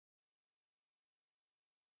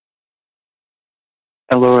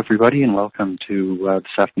Hello, everybody, and welcome to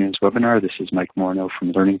this afternoon's webinar. This is Mike Morneau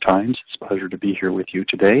from Learning Times. It's a pleasure to be here with you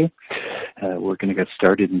today. We're going to get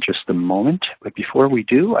started in just a moment, but before we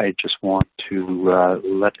do, I just want to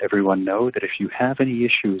let everyone know that if you have any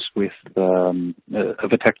issues with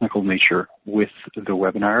of a technical nature with the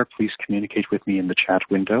webinar, please communicate with me in the chat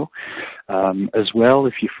window. As well,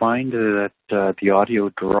 if you find that the audio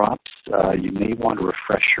drops, you may want to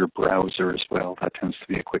refresh your browser as well. That tends to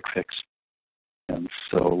be a quick fix. And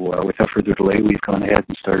so without further delay, we've gone ahead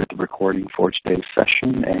and started the recording for today's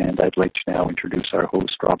session, and I'd like to now introduce our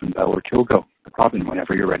host, Robin Bauer-Kilgo. Robin,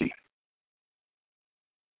 whenever you're ready.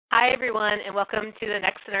 Hi, everyone, and welcome to the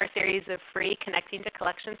next in our series of free Connecting to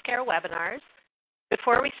Collections Care webinars.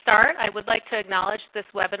 Before we start, I would like to acknowledge this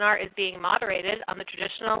webinar is being moderated on the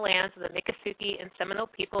traditional lands of the Miccosukee and Seminole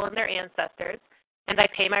people and their ancestors, and I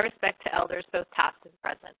pay my respect to elders both past and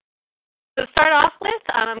present. So to start off with,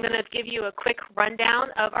 I'm going to give you a quick rundown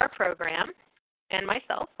of our program and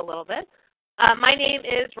myself a little bit. My name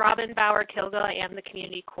is Robin Bauer-Kilgo. I am the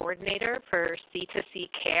Community Coordinator for C2C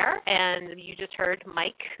Care, and you just heard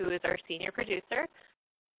Mike, who is our Senior Producer.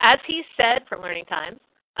 As he said, from Learning Times,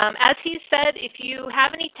 as he said, if you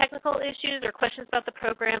have any technical issues or questions about the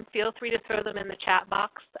program, feel free to throw them in the chat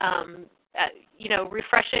box.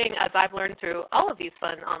 Refreshing, as I've learned through all of these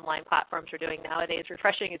fun online platforms we're doing nowadays,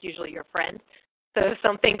 refreshing is usually your friend. So if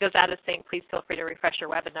something goes out of sync, please feel free to refresh your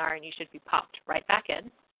webinar and you should be popped right back in.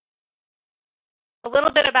 A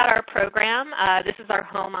little bit about our program. This is our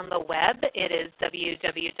home on the web. It is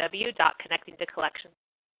www.connectingtocollections.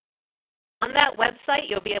 On that website,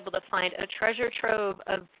 you'll be able to find a treasure trove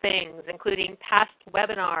of things, including past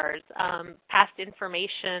webinars, past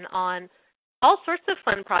information on all sorts of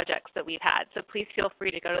fun projects that we've had. So please feel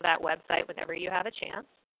free to go to that website whenever you have a chance.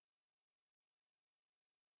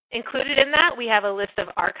 Included in that, we have a list of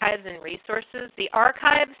archives and resources. The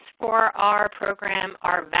archives for our program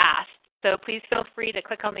are vast, so please feel free to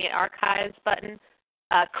click on the archives button.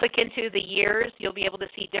 Click into the years. You'll be able to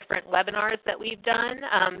see different webinars that we've done.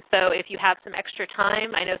 So if you have some extra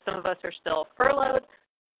time, I know some of us are still furloughed,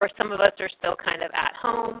 or some of us are still kind of at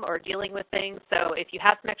home or dealing with things. So if you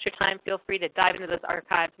have some extra time, feel free to dive into those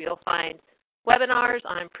archives. You'll find webinars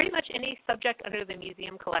on pretty much any subject under the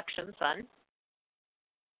museum collection fund.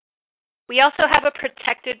 We also have a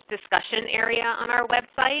protected discussion area on our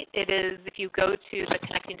website. It is, if you go to the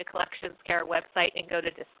Connecting to Collections Care website and go to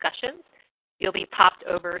discussions, you'll be popped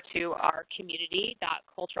over to our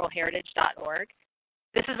community.culturalheritage.org.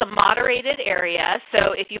 This is a moderated area,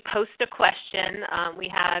 so if you post a question, we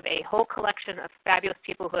have a whole collection of fabulous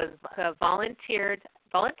people who have volunteered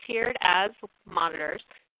as monitors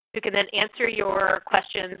who can then answer your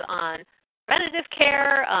questions on preventative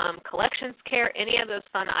care, collections care, any of those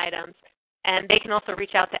fun items. And they can also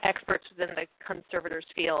reach out to experts within the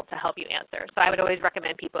conservator's field to help you answer. So I would always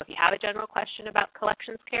recommend people, if you have a general question about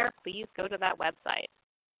collections care, please go to that website.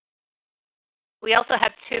 We also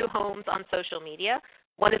have two homes on social media.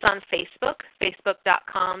 One is on Facebook,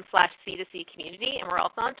 facebook.com/C2C Community, and we're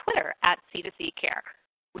also on Twitter @C2C Care.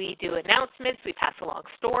 We do announcements, we pass along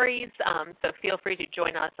stories, so feel free to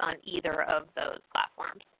join us on either of those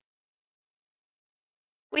platforms.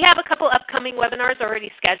 We have a couple upcoming webinars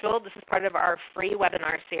already scheduled. This is part of our free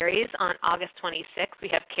webinar series. On August 26th, we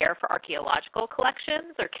have Care for Archaeological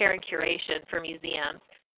Collections, or Care and Curation for Museums.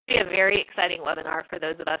 It'll be a very exciting webinar for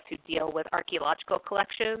those of us who deal with archaeological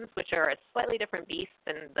collections, which are a slightly different beast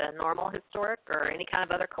than the normal historic or any kind of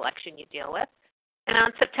other collection you deal with. And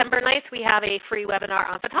on September 9th, we have a free webinar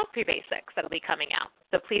on photography basics that will be coming out.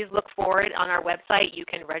 So please look forward on our website. You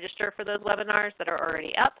can register for those webinars that are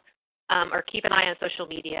already up, or keep an eye on social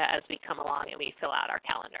media as we come along and we fill out our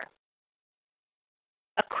calendar.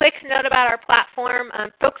 A quick note about our platform.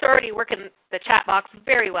 Folks are already working the chat box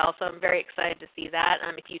very well, so I'm very excited to see that.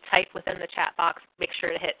 If you type within the chat box, make sure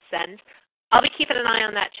to hit send. I'll be keeping an eye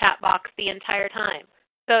on that chat box the entire time.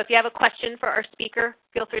 So if you have a question for our speaker,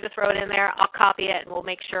 feel free to throw it in there. I'll copy it, and we'll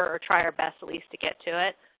make sure or try our best at least to get to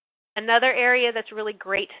it. Another area that's really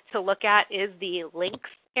great to look at is the links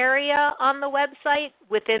area on the website.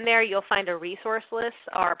 Within there, you'll find a resource list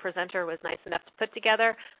our presenter was nice enough to put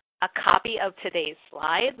together, a copy of today's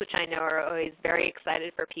slides, which I know are always very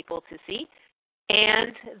excited for people to see,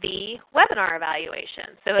 and the webinar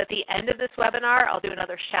evaluation. So at the end of this webinar, I'll do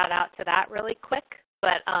another shout out to that really quick,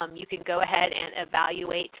 but you can go ahead and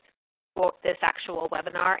evaluate both this actual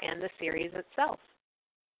webinar and the series itself.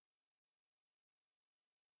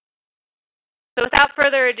 So without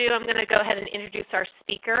further ado, I'm going to go ahead and introduce our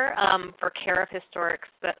speaker for Care of Historic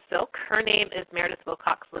Silk. Her name is Meredith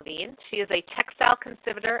Wilcox-Levine. She is a textile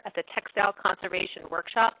conservator at the Textile Conservation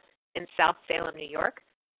Workshop in South Salem, New York.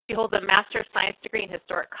 She holds a Master's of Science degree in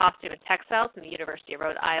Historic Costume and Textiles from the University of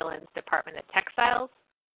Rhode Island's Department of Textiles,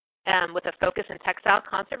 with a focus in textile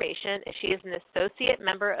conservation. She is an associate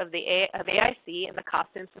member of AIC and the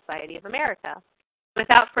Costume Society of America.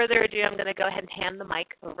 Without further ado, I'm going to go ahead and hand the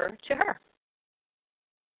mic over to her.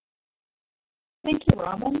 Thank you,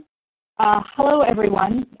 Robin. Hello,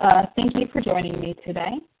 everyone. Thank you for joining me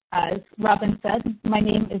today. As Robin said, my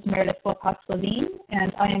name is Meredith Wilcox-Levine,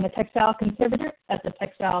 and I am a textile conservator at the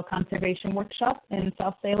Textile Conservation Workshop in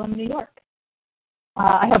South Salem, New York.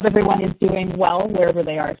 I hope everyone is doing well wherever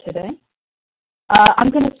they are today. I'm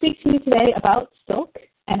going to speak to you today about silk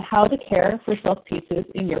and how to care for silk pieces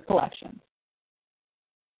in your collection.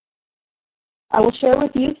 I will share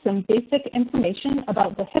with you some basic information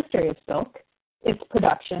about the history of silk, its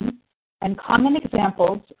production, and common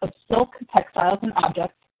examples of silk textiles and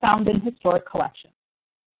objects found in historic collections.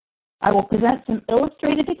 I will present some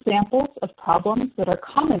illustrated examples of problems that are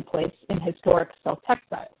commonplace in historic silk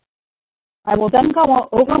textiles. I will then go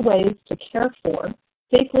over ways to care for,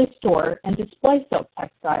 safely store, and display silk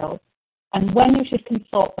textiles, and when you should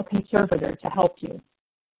consult a conservator to help you.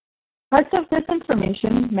 Parts of this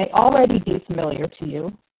information may already be familiar to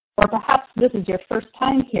you, or perhaps this is your first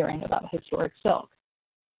time hearing about historic silk.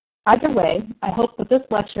 Either way, I hope that this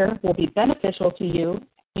lecture will be beneficial to you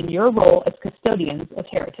in your role as custodians of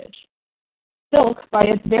heritage. Silk, by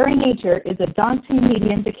its very nature, is a daunting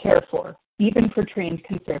medium to care for, even for trained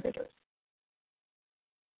conservators.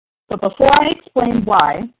 But before I explain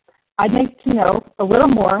why, I'd like to know a little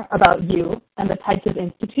more about you and the types of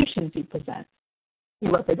institutions you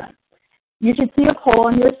represent. You should see a poll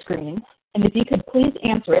on your screen, and if you could please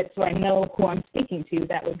answer it so I know who I'm speaking to,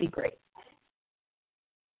 that would be great.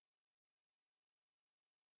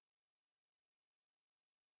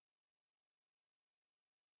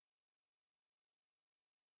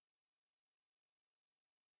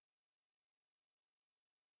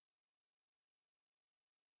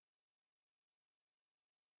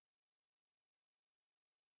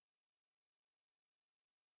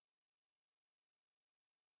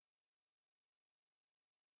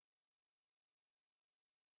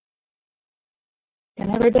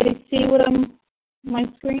 Can everybody see what my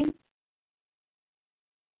screen?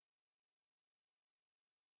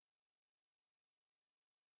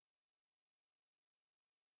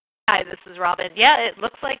 Hi, this is Robin. Yeah, it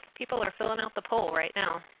looks like people are filling out the poll right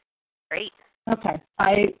now. Great. Okay.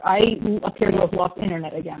 I appear to have lost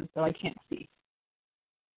internet again, so I can't see.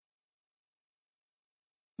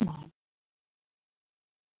 Come on.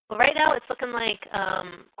 Well, right now it's looking like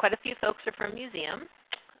quite a few folks are from museums.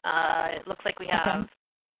 It looks like we have,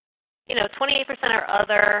 28% are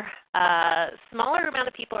other. Smaller amount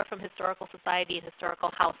of people are from historical society and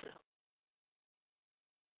historical houses.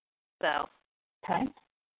 So. Okay.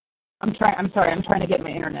 I'm trying to get my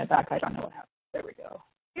internet back. I don't know what happened. There we go.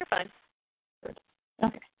 You're fine. Good.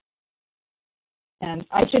 Okay. And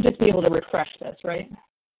I should just be able to refresh this, right?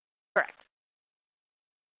 Correct.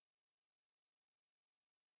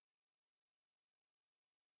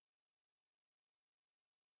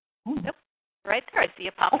 Oh. Yep. Right there. I see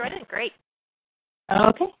it popped right in. Great.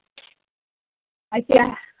 Okay. I see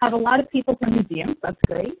I have a lot of people from museums. That's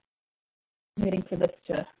great. I'm waiting for this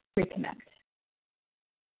to reconnect.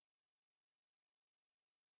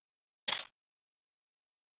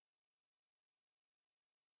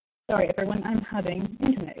 Sorry, everyone, I'm having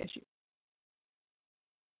internet issues.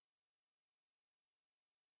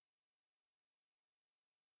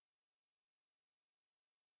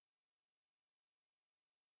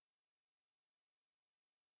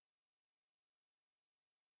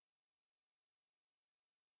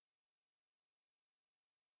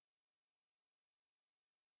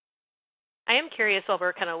 I am curious while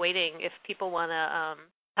we're kind of waiting if people want to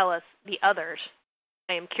tell us the others.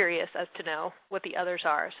 I am curious as to know what the others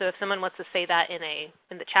are. So if someone wants to say that in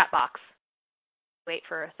the chat box, wait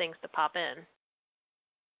for things to pop in.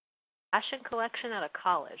 Fashion collection at a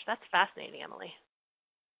college. That's fascinating, Emily.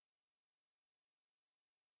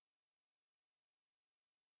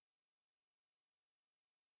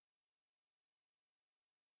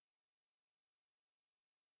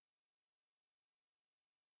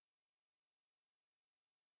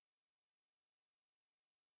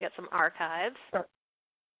 Get some archives. Sure.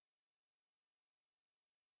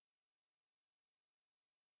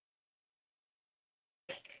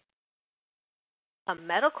 A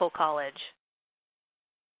medical college.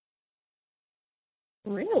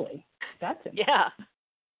 Really? That's interesting. Yeah.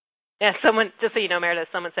 Yeah, someone, just so you know, Meredith,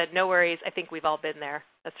 someone said, no worries, I think we've all been there.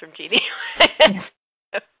 That's from Jeannie.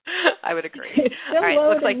 I would agree. It's still all right,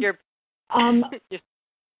 loading. looks like you're...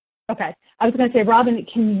 Okay. I was going to say, Robin,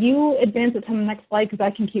 can you advance it to the next slide because I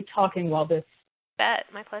can keep talking while this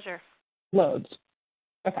My pleasure. loads.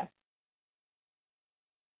 Okay.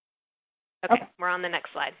 Okay, we're on the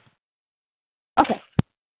next slide. Okay.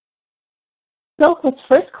 Silk was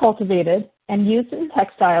first cultivated and used in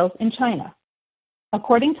textiles in China.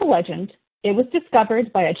 According to legend, it was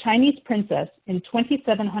discovered by a Chinese princess in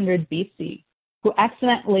 2700 BC, who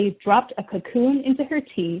accidentally dropped a cocoon into her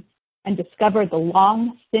tea and discovered the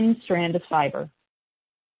long, thin strand of fiber.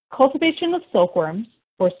 Cultivation of silkworms,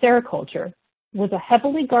 or sericulture, was a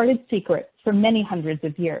heavily guarded secret for many hundreds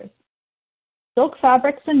of years. Silk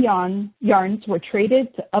fabrics and yarns were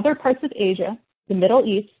traded to other parts of Asia, the Middle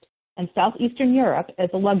East, and southeastern Europe as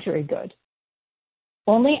a luxury good.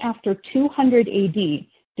 Only after 200 AD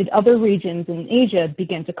did other regions in Asia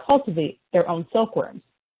begin to cultivate their own silkworms,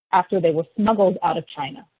 after they were smuggled out of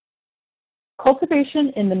China.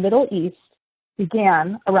 Cultivation in the Middle East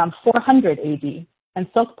began around 400 AD, and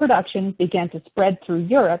silk production began to spread through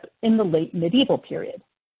Europe in the late medieval period.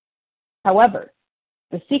 However,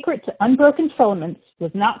 the secret to unbroken filaments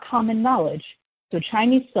was not common knowledge, so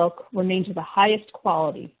Chinese silk remained of the highest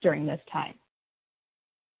quality during this time.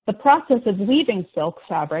 The process of weaving silk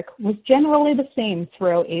fabric was generally the same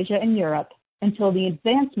throughout Asia and Europe until the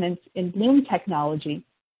advancements in loom technology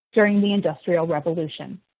during the Industrial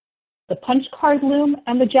Revolution. The punch card loom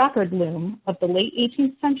and the jacquard loom of the late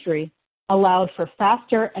 18th century allowed for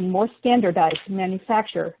faster and more standardized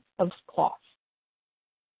manufacture of cloth.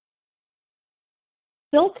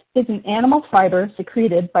 Silk is an animal fiber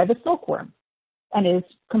secreted by the silkworm and is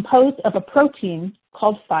composed of a protein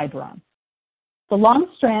called fibron. The long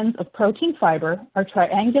strands of protein fiber are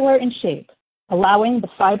triangular in shape, allowing the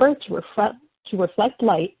fiber to reflect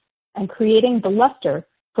light and creating the luster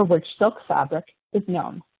for which silk fabric is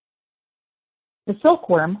known. The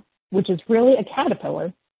silkworm, which is really a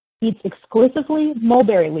caterpillar, eats exclusively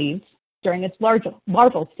mulberry leaves during its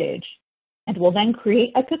larval stage and will then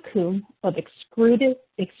create a cocoon of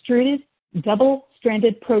extruded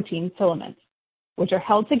double-stranded protein filaments, which are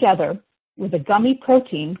held together with a gummy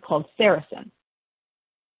protein called sericin.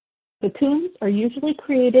 Cocoons are usually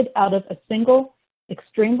created out of a single,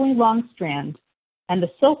 extremely long strand, and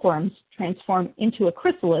the silkworms transform into a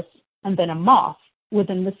chrysalis and then a moth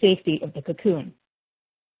within the safety of the cocoon.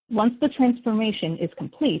 Once the transformation is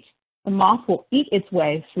complete, the moth will eat its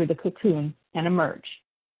way through the cocoon and emerge.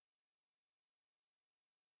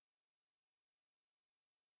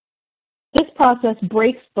 This process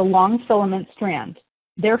breaks the long filament strand.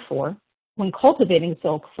 Therefore, when cultivating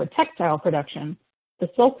silk for textile production, the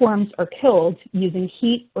silkworms are killed using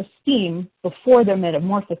heat or steam before their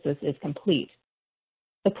metamorphosis is complete.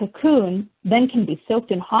 The cocoon then can be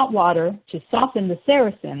soaked in hot water to soften the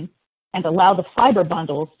sericin and allow the fiber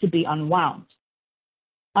bundles to be unwound.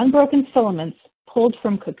 Unbroken filaments pulled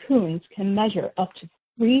from cocoons can measure up to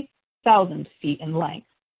 3,000 feet in length.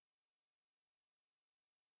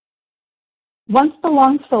 Once the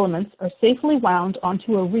long filaments are safely wound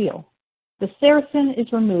onto a reel, the sericin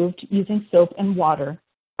is removed using soap and water,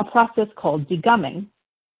 a process called degumming,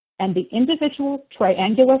 and the individual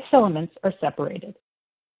triangular filaments are separated.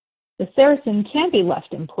 The sericin can be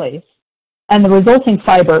left in place, and the resulting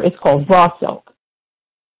fiber is called raw silk.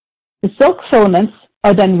 The silk filaments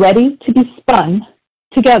are then ready to be spun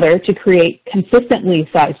together to create consistently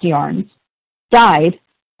sized yarns, dyed,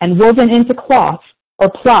 and woven into cloth or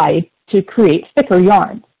plied to create thicker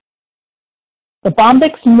yarns. The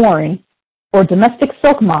Bombyx mori, or domestic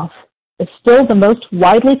silk moth, is still the most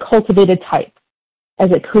widely cultivated type,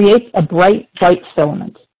 as it creates a bright white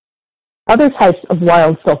filament. Other types of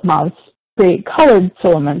wild silk moths create colored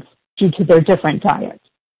filaments due to their different diets.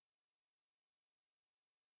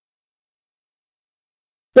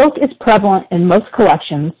 Silk is prevalent in most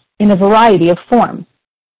collections in a variety of forms.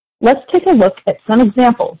 Let's take a look at some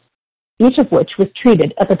examples, each of which was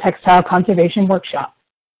treated at the Textile Conservation Workshop.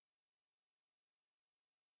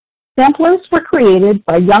 Samplers were created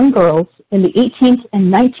by young girls in the 18th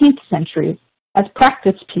and 19th centuries as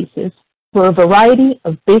practice pieces for a variety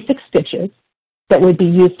of basic stitches that would be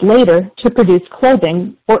used later to produce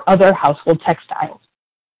clothing or other household textiles.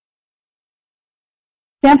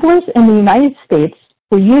 Samplers in the United States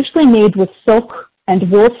were usually made with silk and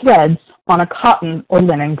wool threads on a cotton or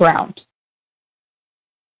linen ground.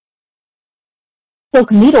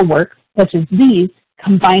 Silk needlework, such as these,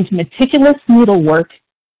 combined meticulous needlework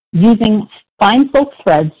using fine silk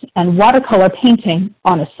threads and watercolor painting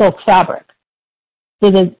on a silk fabric.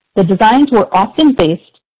 The designs were often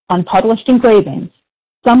based on published engravings,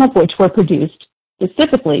 some of which were produced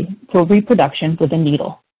specifically for reproduction with a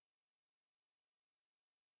needle.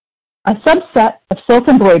 A subset of silk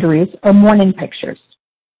embroideries are mourning pictures.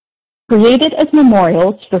 Created as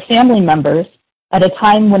memorials for family members at a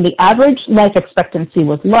time when the average life expectancy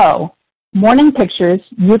was low, mourning pictures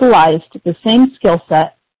utilized the same skill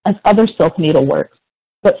set as other silk needlework,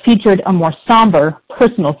 but featured a more somber,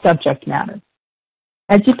 personal subject matter.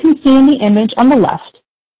 As you can see in the image on the left,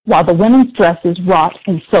 while the woman's dress is wrought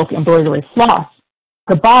in silk embroidery floss,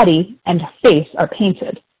 her body and face are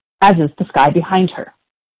painted, as is the sky behind her.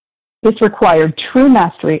 This required true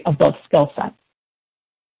mastery of both skill sets.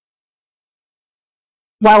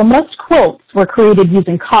 While most quilts were created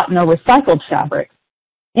using cotton or recycled fabrics,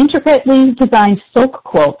 intricately designed silk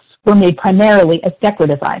quilts were made primarily as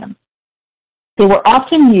decorative items. They were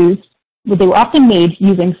often made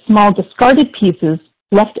using small discarded pieces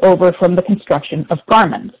left over from the construction of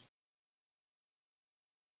garments,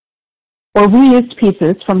 or reused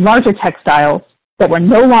pieces from larger textiles that were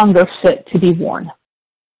no longer fit to be worn.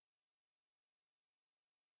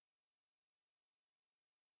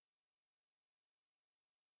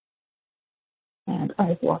 And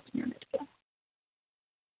I've lost my internet again.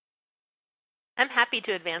 I'm happy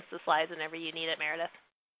to advance the slides whenever you need it, Meredith.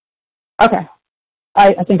 Okay,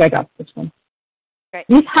 I think I got this one. Great.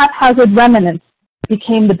 These haphazard remnants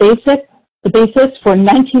became the basis for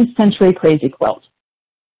 19th century crazy quilt.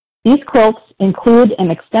 These quilts include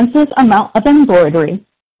an extensive amount of embroidery,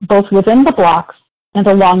 both within the blocks and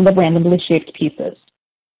along the randomly shaped pieces.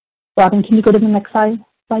 Robin, can you go to the next slide,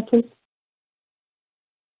 please?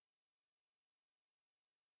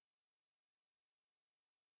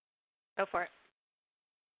 Go for it.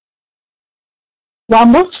 While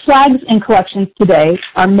most flags in collections today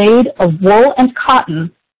are made of wool and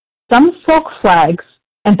cotton, some silk flags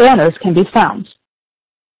and banners can be found.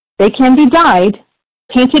 They can be dyed,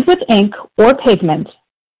 painted with ink or pigment,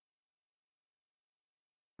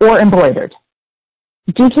 or embroidered.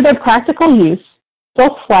 Due to their practical use,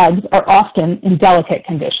 silk flags are often in delicate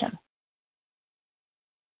condition.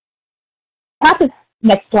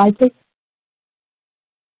 Next slide, please.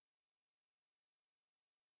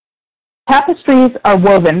 Tapestries are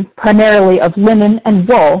woven primarily of linen and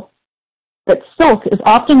wool, but silk is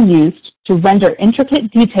often used to render intricate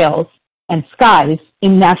details and skies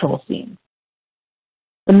in natural scenes.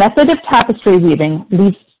 The method of tapestry weaving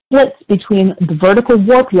leaves splits between the vertical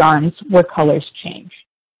warp yarns where colors change.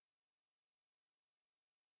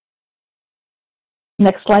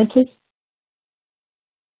 Next slide, please.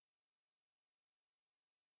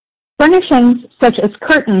 Furnishings such as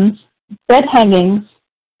curtains, bed hangings,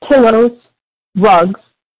 pillows, rugs,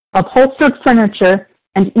 upholstered furniture,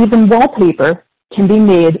 and even wallpaper can be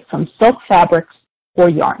made from silk fabrics or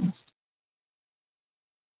yarns.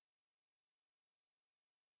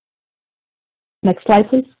 Next slide,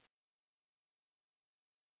 please.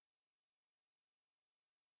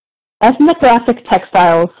 Ethnographic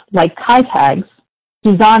textiles like kai tags,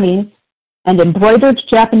 suzanis, and embroidered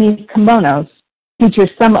Japanese kimonos feature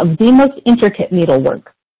some of the most intricate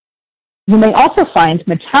needlework. You may also find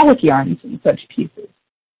metallic yarns in such pieces.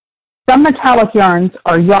 Some metallic yarns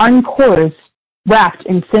are yarn cores wrapped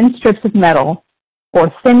in thin strips of metal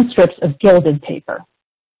or thin strips of gilded paper.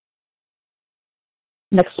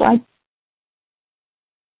 Next slide.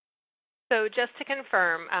 So just to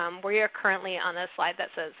confirm, we are currently on a slide that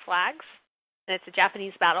says flags, and it's a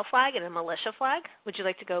Japanese battle flag and a militia flag. Would you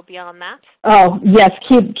like to go beyond that? Oh, yes,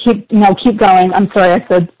 keep going. I'm sorry, I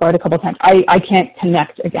said slide a couple of times. I can't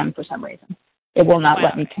connect again for some reason. It will not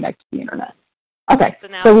let me connect to the internet. Okay,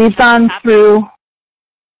 so we've gone through,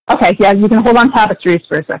 okay, yeah, you can hold on tapestries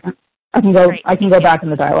for a second. I can go back in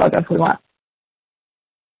the dialogue if we want.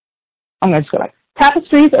 I'm going to just go back.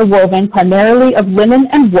 Tapestries are woven primarily of linen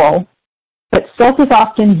and wool, but silk is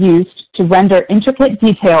often used to render intricate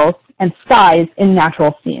details and skies in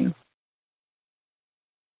natural scenes.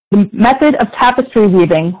 The method of tapestry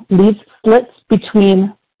weaving leaves splits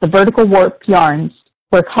between the vertical warp yarns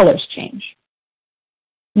where colors change.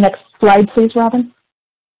 Next slide, please, Robin.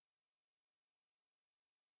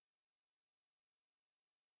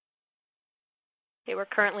 Okay, we're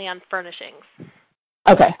currently on furnishings.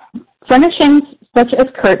 Okay. Furnishings such as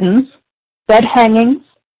curtains, bed hangings,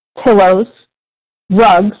 pillows,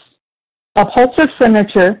 rugs, upholstered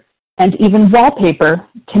furniture, and even wallpaper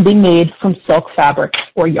can be made from silk fabric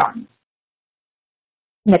or yarn.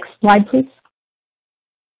 Next slide, please.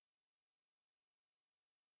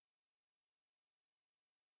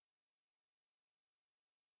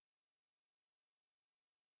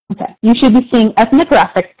 Okay, you should be seeing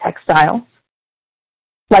ethnographic textiles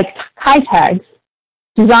like kai tags,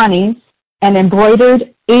 suzanis, and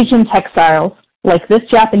embroidered Asian textiles like this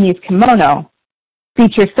Japanese kimono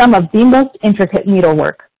feature some of the most intricate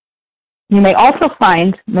needlework. You may also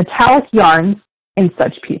find metallic yarns in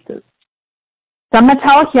such pieces. Some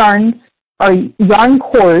metallic yarns are yarn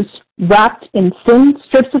cores wrapped in thin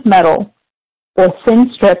strips of metal or thin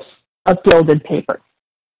strips of gilded paper.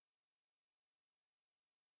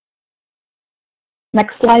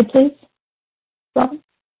 Next slide, please. Robin.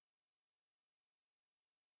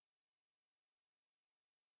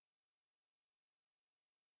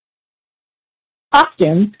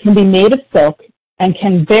 Costumes can be made of silk and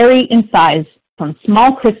can vary in size from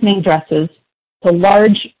small christening dresses to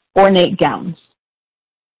large ornate gowns.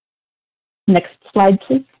 Next slide,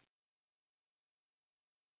 please.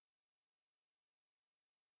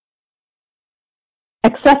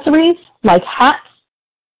 Accessories like hats,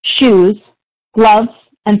 shoes, gloves,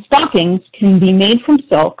 and stockings can be made from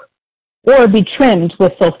silk or be trimmed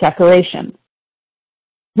with silk decorations.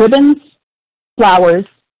 Ribbons, flowers,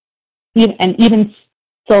 and even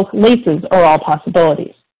silk laces are all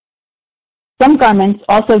possibilities. Some garments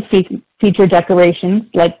also feature decorations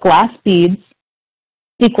like glass beads,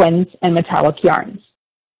 sequins, and metallic yarns.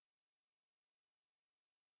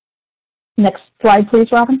 Next slide, please,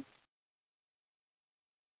 Robin.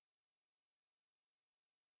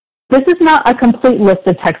 This is not a complete list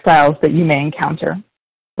of textiles that you may encounter,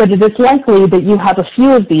 but it is likely that you have a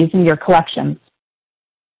few of these in your collections.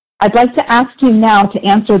 I'd like to ask you now to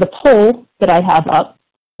answer the poll that I have up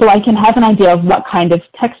so I can have an idea of what kind of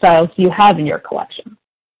textiles you have in your collection.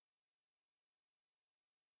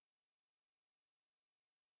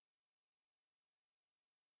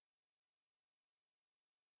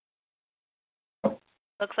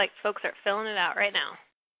 Looks like folks are filling it out right now.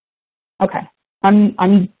 Okay,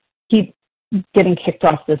 I'm keep getting kicked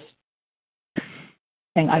off this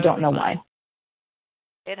thing. I don't know why.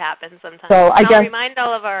 It happens sometimes. So I'll remind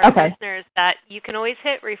all of our okay. listeners that you can always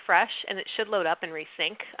hit refresh and it should load up and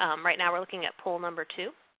resync. Right now we're looking at poll number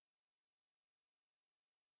 2.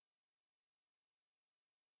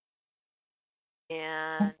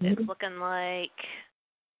 And it's looking like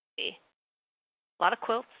a lot of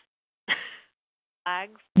quilts,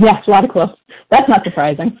 flags. Yes, a lot of quilts. That's not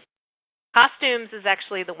surprising. Costumes is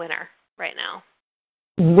actually the winner right now.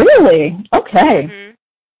 Really? Okay. Mm-hmm.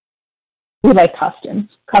 We like costumes.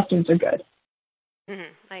 Costumes are good.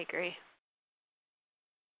 I agree.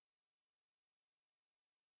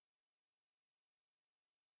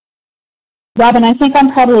 Robin, I think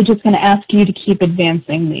I'm probably just going to ask you to keep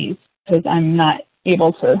advancing these because I'm not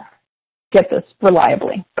able to get this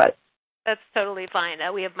reliably. But that's totally fine.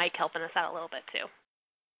 We have Mike helping us out a little bit too.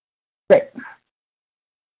 Great.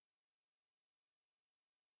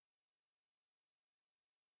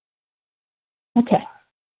 Okay.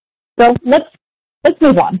 So let's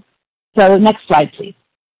move on. So next slide, please.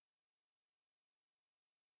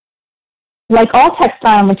 Like all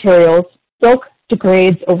textile materials, silk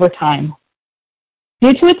degrades over time.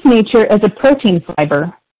 Due to its nature as a protein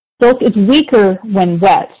fiber, silk is weaker when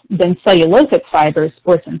wet than cellulosic fibers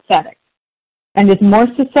or synthetic, and is more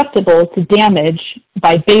susceptible to damage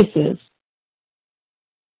by bases,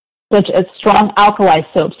 such as strong alkali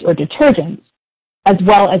soaps or detergents, as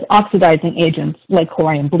well as oxidizing agents like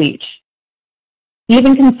chlorine bleach.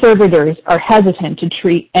 Even conservators are hesitant to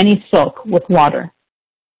treat any silk with water.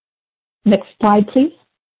 Next slide, please.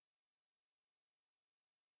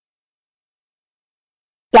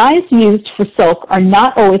 Dyes used for silk are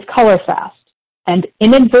not always color fast, and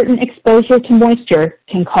inadvertent exposure to moisture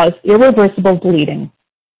can cause irreversible bleeding.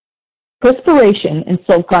 Perspiration in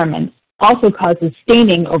silk garments also causes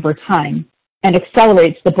staining over time and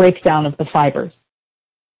accelerates the breakdown of the fibers.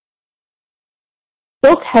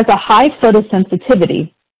 Silk has a high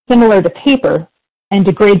photosensitivity, similar to paper, and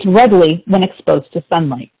degrades readily when exposed to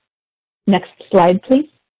sunlight. Next slide, please.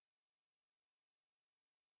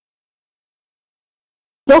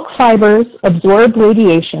 Silk fibers absorb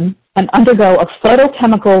radiation and undergo a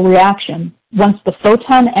photochemical reaction once the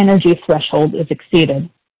photon energy threshold is exceeded.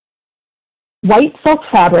 White silk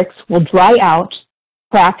fabrics will dry out,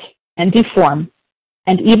 crack, and deform,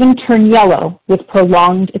 and even turn yellow with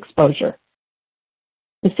prolonged exposure.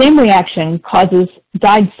 The same reaction causes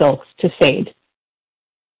dyed silks to fade.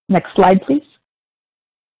 Next slide, please.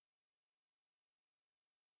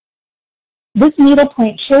 This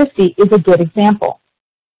needlepoint jersey is a good example.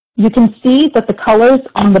 You can see that the colors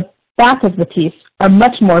on the back of the piece are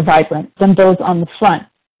much more vibrant than those on the front,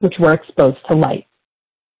 which were exposed to light.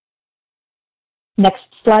 Next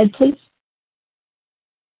slide, please.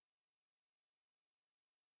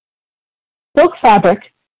 Silk fabric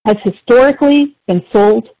has historically been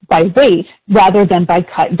sold by weight rather than by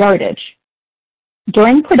cut yardage.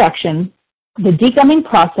 During production, the degumming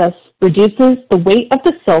process reduces the weight of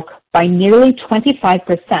the silk by nearly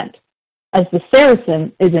 25%, as the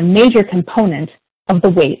sericin is a major component of the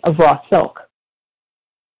weight of raw silk.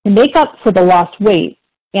 To make up for the lost weight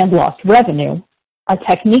and lost revenue, a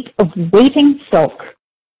technique of weighting silk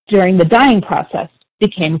during the dyeing process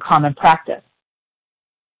became common practice.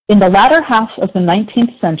 In the latter half of the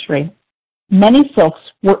 19th century, many silks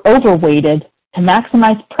were overweighted to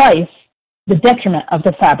maximize price, the detriment of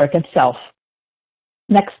the fabric itself.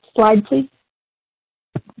 Next slide, please.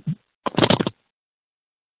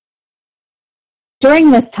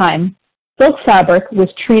 During this time, silk fabric was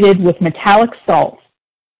treated with metallic salts,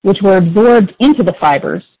 which were absorbed into the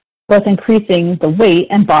fibers, thus increasing the weight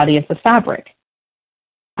and body of the fabric.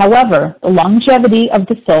 However, the longevity of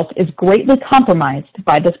the silk is greatly compromised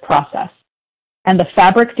by this process, and the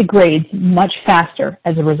fabric degrades much faster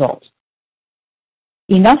as a result.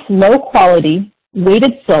 Enough low-quality,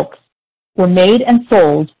 weighted silks were made and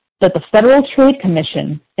sold that the Federal Trade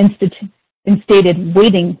Commission instated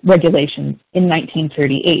weighting regulations in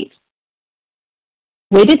 1938.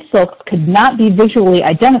 Weighted silks could not be visually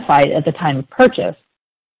identified at the time of purchase,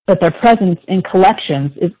 but their presence in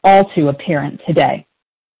collections is all too apparent today.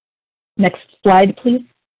 Next slide, please.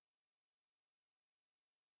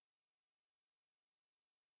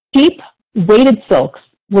 Cheap, weighted silks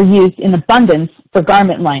were used in abundance for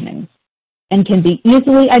garment linings and can be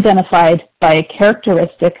easily identified by a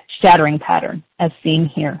characteristic shattering pattern, as seen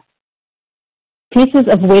here. Pieces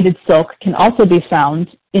of weighted silk can also be found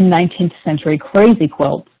in 19th century crazy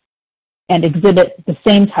quilts and exhibit the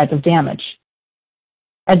same type of damage.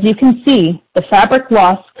 As you can see, the fabric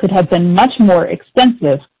loss could have been much more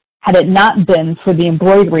extensive had it not been for the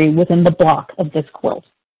embroidery within the block of this quilt.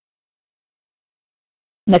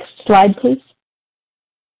 Next slide, please.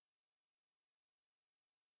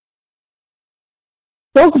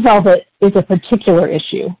 Silk velvet is a particular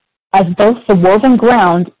issue, as both the woven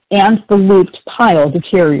ground and the looped pile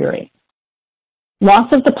deteriorate.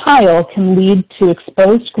 Loss of the pile can lead to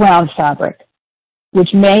exposed ground fabric,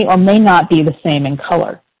 which may or may not be the same in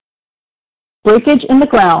color. Breakage in the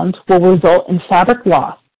ground will result in fabric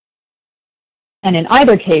loss, and in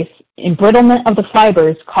either case, embrittlement of the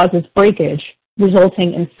fibers causes breakage,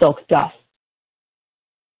 resulting in silk dust.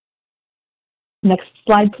 Next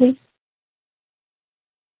slide, please.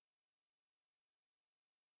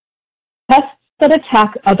 Pests that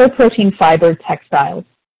attack other protein fiber textiles,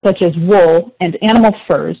 such as wool and animal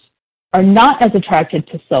furs, are not as attracted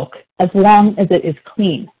to silk as long as it is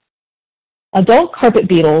clean. Adult carpet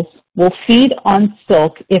beetles will feed on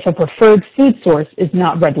silk if a preferred food source is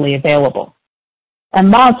not readily available, and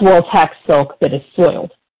moths will attack silk that is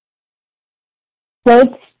soiled.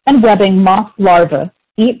 Clothes and webbing moth larvae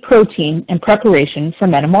eat protein in preparation for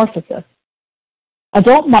metamorphosis.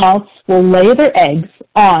 Adult moths will lay their eggs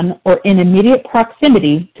on or in immediate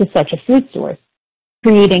proximity to such a food source,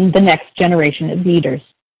 creating the next generation of eaters.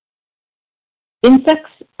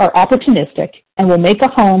 Insects are opportunistic and will make a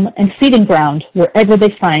home and feeding ground wherever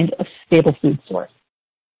they find a stable food source.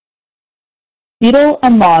 Beetles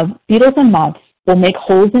and moths will make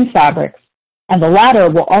holes in fabrics, and the latter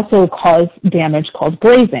will also cause damage called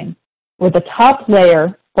grazing, where the top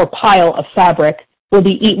layer or pile of fabric will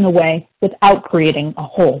be eaten away without creating a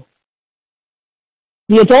hole.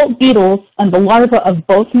 The adult beetles and the larvae of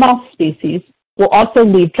both moth species will also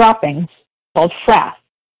leave droppings called frass,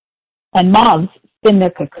 and moths spin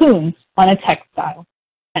their cocoons on a textile,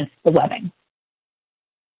 hence the webbing.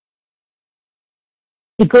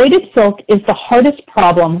 Degraded silk is the hardest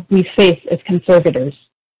problem we face as conservators.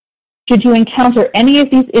 Should you encounter any of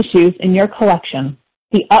these issues in your collection,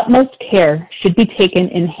 the utmost care should be taken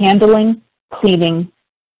in handling, cleaning,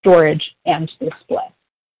 storage, and display.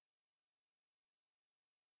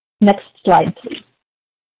 Next slide, please.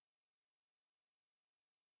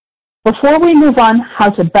 Before we move on how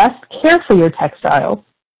to best care for your textiles,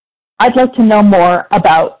 I'd like to know more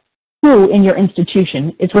about who in your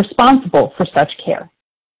institution is responsible for such care.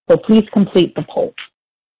 So please complete the poll.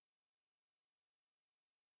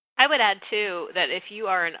 I would add, too, that if you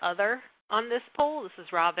are an other on this poll, this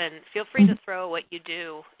is Robin, feel free to throw what you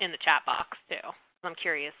do in the chat box, too. I'm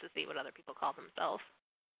curious to see what other people call themselves.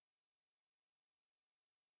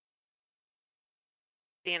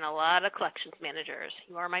 Seeing a lot of collections managers.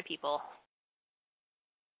 You are my people.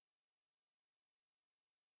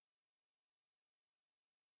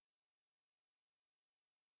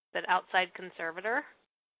 That outside conservator.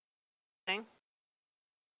 Okay.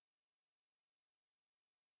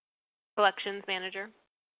 Collections manager.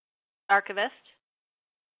 Archivist.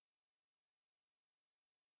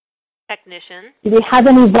 Technician. Do we have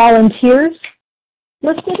any volunteers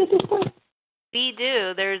listed at this point? We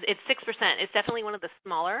do. It's 6%. It's definitely one of the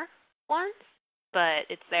smaller ones, but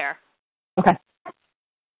it's there. Okay.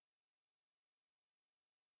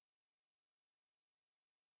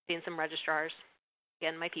 Seeing some registrars.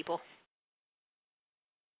 Again, my people.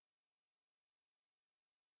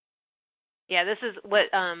 Yeah, this is what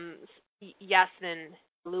Yasmin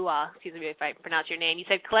Lua, excuse me if I pronounce your name, you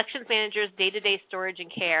said collections managers, day-to-day storage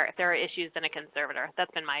and care. If there are issues, then a conservator.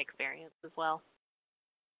 That's been my experience as well.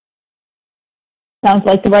 Sounds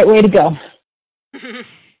like the right way to go.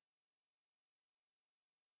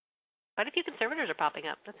 Quite a few conservators are popping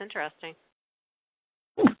up. That's interesting.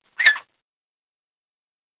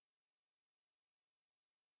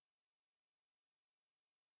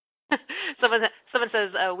 Someone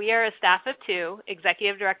says, we are a staff of 2,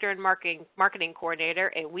 executive director and marketing coordinator,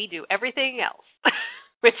 and we do everything else,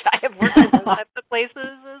 which I have worked in those types of places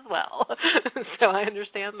as well. So I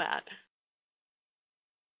understand that.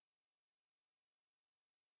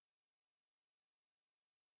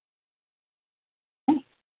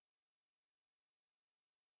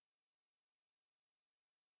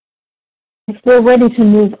 If we're ready to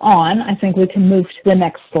move on, I think we can move to the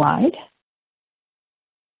next slide.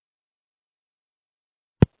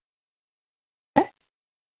 Okay.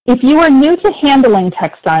 If you are new to handling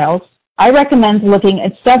textiles, I recommend looking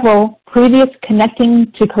at several previous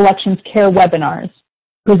Connecting to Collections Care webinars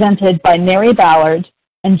presented by Mary Ballard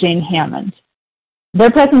and Jane Hammond.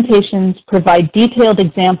 Their presentations provide detailed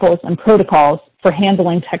examples and protocols for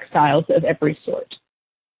handling textiles of every sort.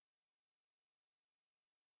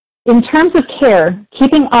 In terms of care,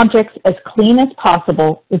 keeping objects as clean as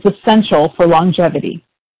possible is essential for longevity,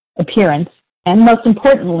 appearance, and most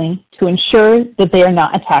importantly, to ensure that they are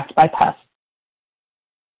not attacked by pests.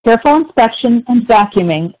 Careful inspection and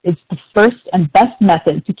vacuuming is the first and best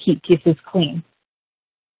method to keep pieces clean.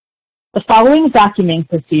 The following vacuuming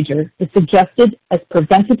procedure is suggested as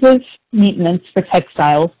preventative maintenance for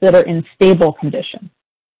textiles that are in stable condition.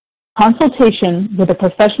 Consultation with a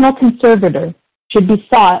professional conservator should be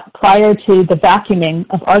sought prior to the vacuuming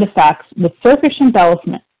of artifacts with surface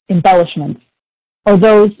embellishments or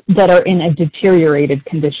those that are in a deteriorated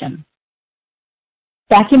condition.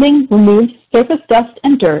 Vacuuming removes surface dust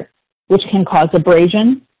and dirt, which can cause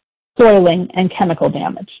abrasion, soiling, and chemical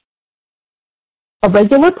damage. A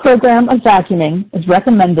regular program of vacuuming is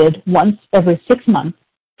recommended once every 6 months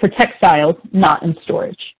for textiles not in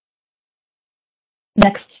storage.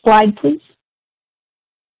 Next slide, please.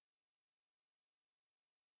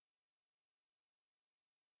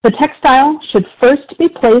 The textile should first be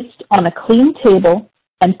placed on a clean table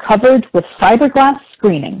and covered with fiberglass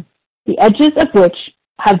screening, the edges of which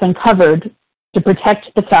have been covered to protect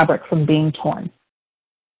the fabric from being torn.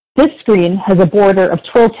 This screen has a border of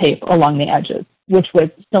twill tape along the edges, which was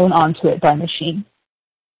sewn onto it by machine.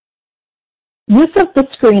 Use of the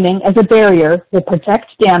screening as a barrier will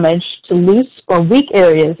protect damage to loose or weak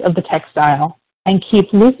areas of the textile and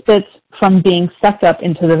keep loose bits from being sucked up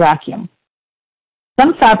into the vacuum.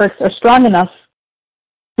 Some fabrics are strong enough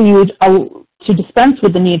for you to dispense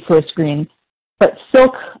with the need for a screen, but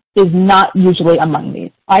silk is not usually among these.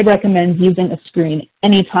 I recommend using a screen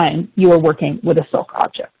anytime you are working with a silk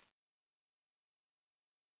object.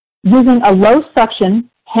 Using a low suction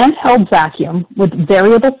handheld vacuum with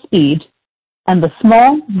variable speed and the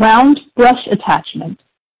small round brush attachment,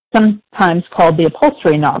 sometimes called the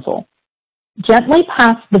upholstery nozzle, gently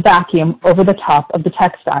pass the vacuum over the top of the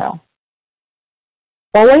textile.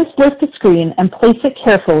 Always lift the screen and place it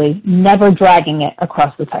carefully, never dragging it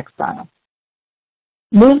across the textile.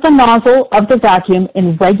 Move the nozzle of the vacuum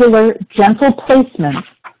in regular, gentle placements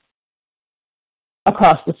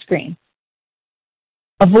across the screen.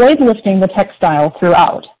 Avoid lifting the textile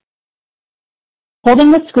throughout.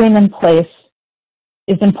 Holding the screen in place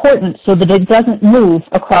is important so that it doesn't move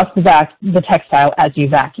across the textile as you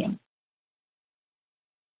vacuum.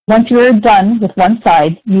 Once you are done with one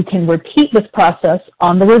side, you can repeat this process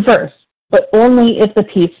on the reverse, but only if the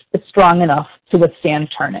piece is strong enough to withstand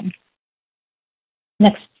turning.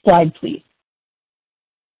 Next slide, please.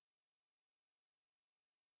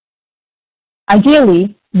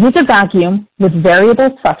 Ideally, use a vacuum with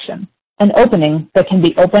variable suction, an opening that can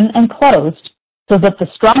be opened and closed so that the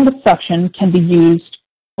strongest suction can be used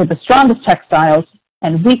for the strongest textiles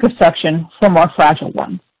and weaker suction for more fragile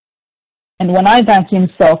ones. And when I vacuum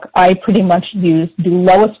silk, I pretty much use the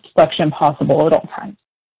lowest suction possible at all times.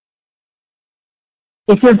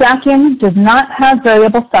 If your vacuum does not have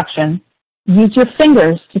variable suction, use your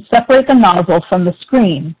fingers to separate the nozzle from the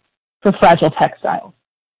screen for fragile textiles.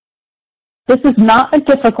 This is not a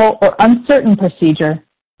difficult or uncertain procedure,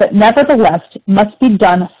 but nevertheless must be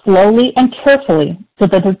done slowly and carefully so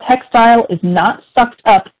that the textile is not sucked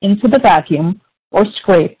up into the vacuum or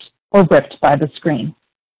scraped or ripped by the screen.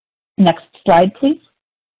 Next slide, please.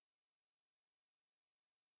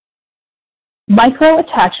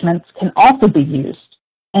 Micro-attachments can also be used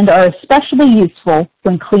and are especially useful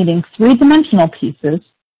when cleaning three-dimensional pieces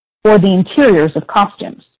or the interiors of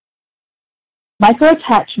costumes.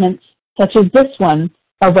 Micro-attachments, such as this one,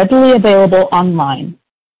 are readily available online,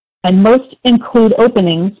 and most include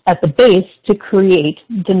openings at the base to create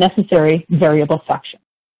the necessary variable section.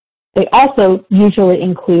 They also usually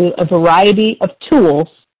include a variety of tools,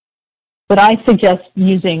 but I suggest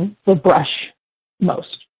using the brush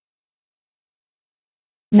most.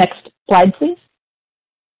 Next slide, please.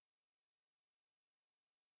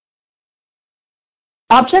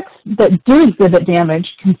 Objects that do exhibit damage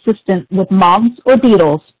consistent with moths or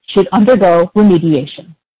beetles should undergo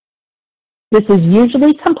remediation. This is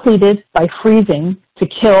usually completed by freezing to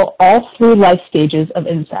kill all 3 life stages of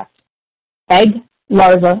insects: egg,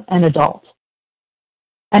 larva, and adult.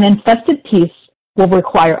 An infested piece will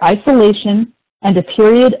require isolation and a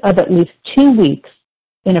period of at least 2 weeks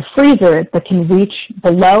in a freezer that can reach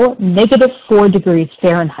below -4 degrees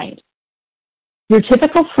Fahrenheit. Your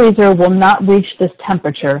typical freezer will not reach this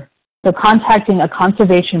temperature, so contacting a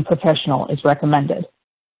conservation professional is recommended.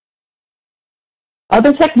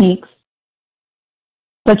 Other techniques,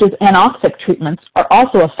 such as anoxic treatments, are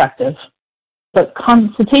also effective, but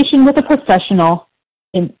consultation with a professional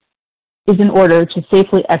is in order to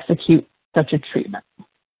safely execute such a treatment.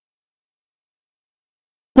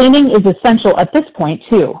 Cleaning is essential at this point,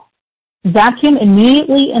 too. Vacuum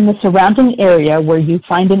immediately in the surrounding area where you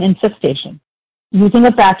find an infestation, using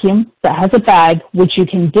a vacuum that has a bag which you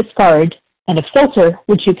can discard and a filter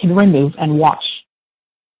which you can remove and wash.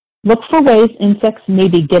 Look for ways insects may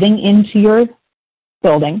be getting into your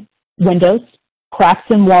building, windows, cracks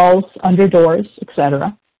in walls, under doors,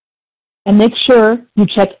 etc. And make sure you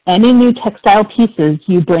check any new textile pieces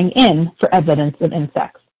you bring in for evidence of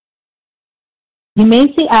insects. You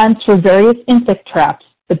may see ads for various insect traps,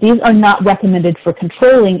 but these are not recommended for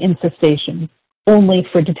controlling infestation, only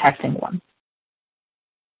for detecting one.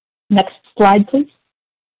 Next slide, please.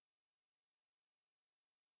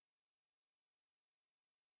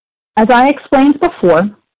 As I explained before,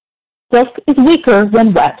 silk is weaker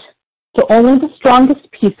when wet, so only the strongest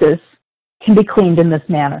pieces can be cleaned in this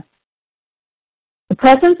manner. The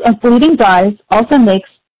presence of bleeding dyes also makes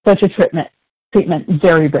such a treatment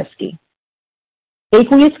very risky.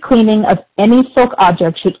 Aqueous cleaning of any silk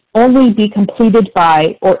object should only be completed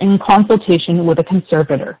by or in consultation with a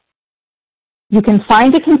conservator. You can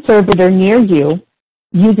find a conservator near you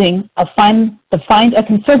using the Find a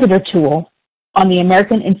Conservator tool on the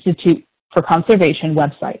American Institute for Conservation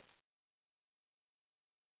website.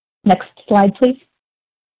 Next slide, please.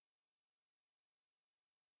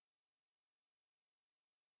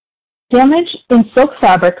 Damage in silk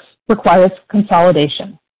fabrics requires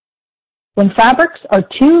consolidation. When fabrics are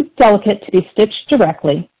too delicate to be stitched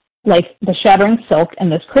directly, like the shattering silk in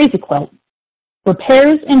this crazy quilt,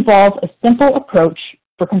 repairs involve a simple approach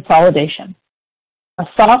for consolidation: a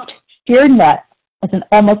soft, sheer net as an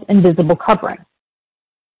almost invisible covering.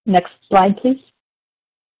 Next slide, please.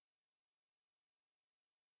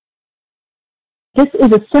 This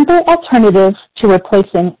is a simple alternative to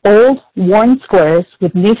replacing old, worn squares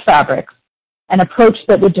with new fabrics, an approach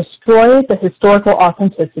that would destroy the historical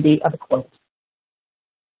authenticity of a quilt.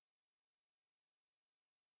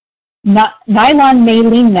 Nylon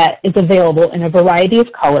Maline net is available in a variety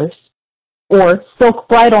of colors, or silk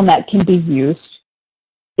bridal net can be used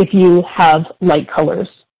if you have light colors.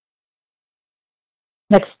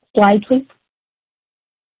 Next slide, please.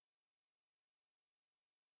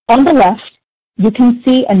 On the left, you can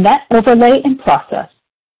see a net overlay in process,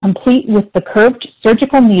 complete with the curved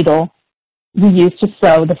surgical needle we use to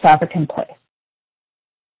sew the fabric in place.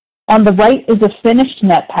 On the right is a finished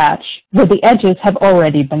net patch where the edges have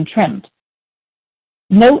already been trimmed.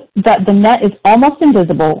 Note that the net is almost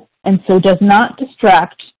invisible and so does not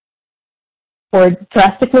distract or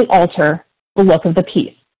drastically alter the look of the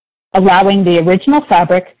piece, allowing the original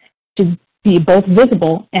fabric to be both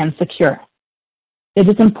visible and secure. It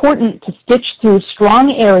is important to stitch through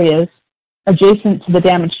strong areas adjacent to the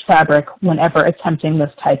damaged fabric whenever attempting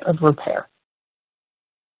this type of repair.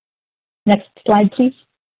 Next slide, please.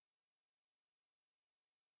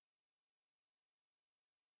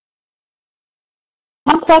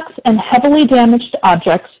 Complex and heavily damaged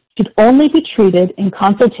objects should only be treated in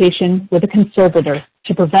consultation with a conservator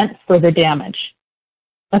to prevent further damage.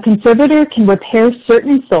 A conservator can repair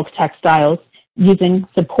certain silk textiles using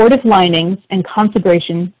supportive linings and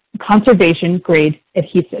conservation-grade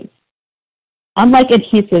adhesives. Unlike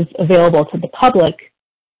adhesives available to the public,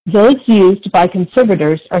 those used by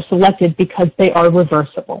conservators are selected because they are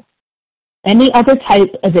reversible. Any other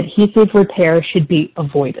type of adhesive repair should be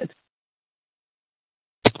avoided.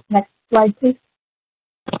 Next slide, please.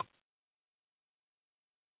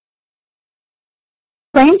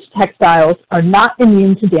 Framed textiles are not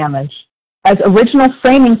immune to damage, as original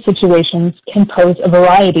framing situations can pose a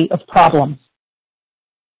variety of problems.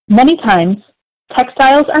 Many times,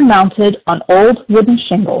 textiles are mounted on old wooden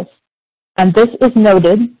shingles, and this is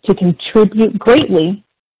noted to contribute greatly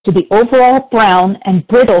to the overall brown and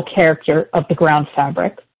brittle character of the ground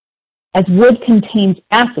fabric, as wood contains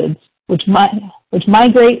acids which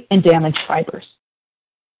migrate and damage fibers.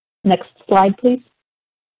 Next slide, please.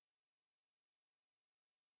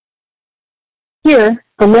 Here,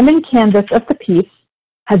 the linen canvas of the piece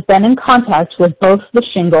has been in contact with both the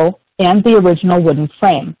shingle and the original wooden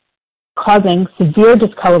frame, causing severe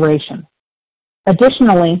discoloration.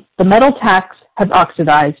 Additionally, the metal tacks have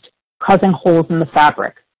oxidized, causing holes in the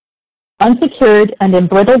fabric. Unsecured and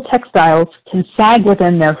embrittled textiles can sag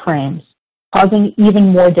within their frames, causing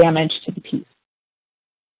even more damage to the piece.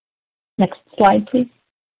 Next slide, please.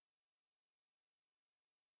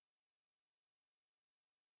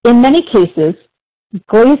 In many cases,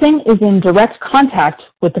 glazing is in direct contact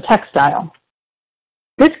with the textile.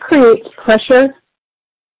 This creates pressure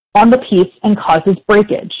on the piece and causes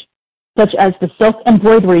breakage, such as the silk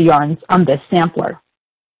embroidery yarns on this sampler.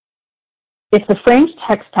 If the framed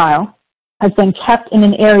textile has been kept in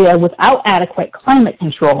an area without adequate climate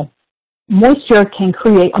control, moisture can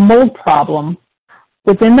create a mold problem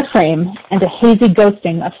within the frame and a hazy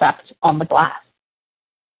ghosting effect on the glass.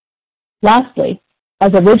 Lastly,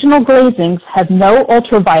 as original glazings have no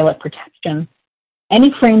ultraviolet protection,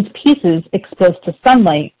 any framed pieces exposed to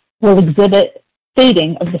sunlight will exhibit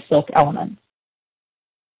fading of the silk elements.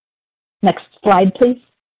 Next slide, please.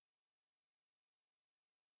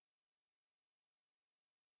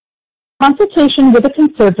 Consultation with a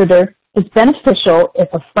conservator is beneficial if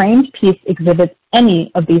a framed piece exhibits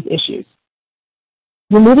any of these issues.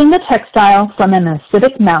 Removing the textile from an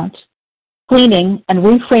acidic mount, cleaning and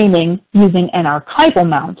reframing using an archival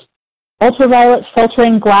mount, ultraviolet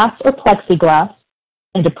filtering glass or plexiglass,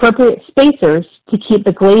 and appropriate spacers to keep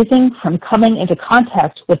the glazing from coming into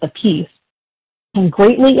contact with the piece can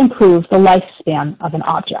greatly improve the lifespan of an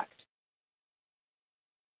object.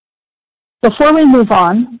 Before we move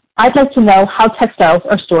on, I'd like to know how textiles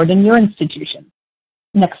are stored in your institution.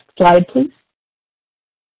 Next slide, please.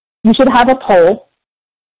 You should have a poll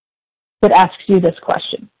that asks you this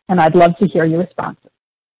question, and I'd love to hear your responses.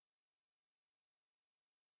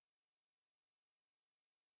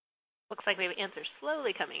 Looks like we have answers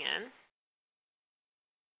slowly coming in.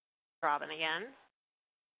 Robin again.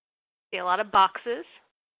 See a lot of boxes.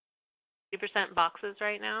 2% boxes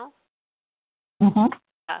right now.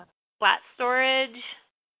 Flat storage.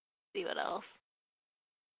 Let's see what else.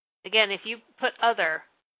 Again, if you put other,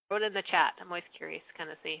 throw it in the chat. I'm always curious to kind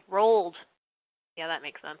of see. Rolled. Yeah, that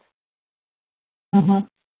makes sense.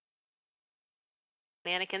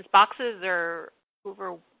 Mannequins. Boxes are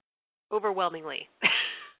overwhelmingly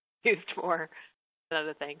used more than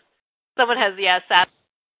other things. Someone has, sat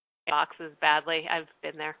boxes badly. I've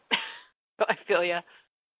been there. So I feel you.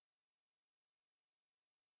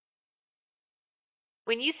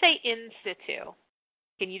 When you say in situ,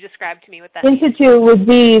 can you describe to me what that means? In situ would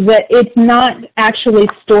be that it's not actually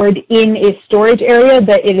stored in a storage area,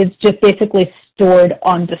 that it is just basically stored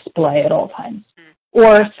on display at all times.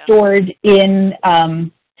 Or gotcha. Stored in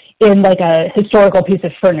like a historical piece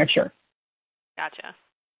of furniture. Gotcha.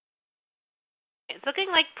 It's looking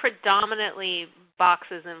like predominantly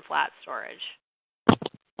boxes and flat storage.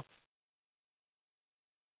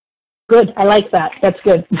 Good. I like that. That's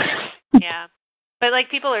good. Yeah. But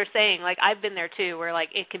like people are saying, like I've been there too, where like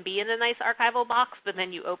it can be in a nice archival box, but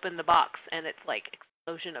then you open the box and it's like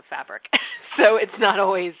explosion of fabric. So it's not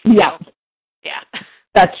always. Yeah. Yeah.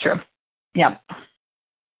 That's true. Yeah.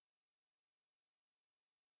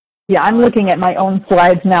 Yeah, I'm looking at my own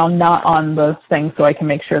slides now, not on those things, so I can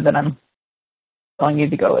make sure that I'm telling you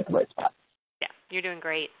to go with the right spot. Yeah, you're doing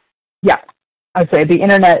great. Yeah. I'd say the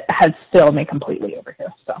internet has failed me completely over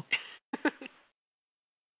here, so.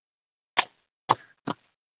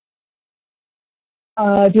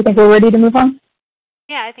 Do you think we're ready to move on?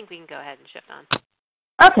 Yeah, I think we can go ahead and shift on.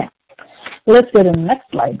 Okay. Let's go to the next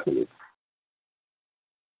slide, please.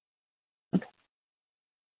 Okay.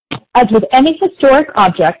 As with any historic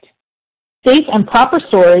object, safe and proper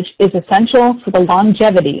storage is essential for the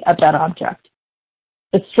longevity of that object.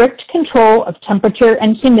 The strict control of temperature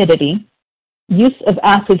and humidity, use of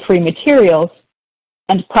acid-free materials,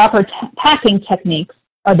 and proper packing techniques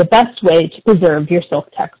are the best way to preserve your silk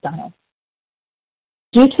textile.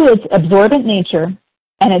 Due to its absorbent nature,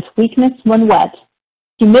 and its weakness when wet,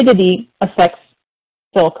 humidity affects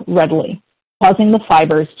silk readily, causing the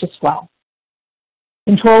fibers to swell.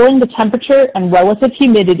 Controlling the temperature and relative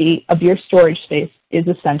humidity of your storage space is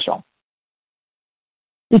essential.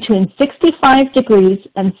 Between 65 degrees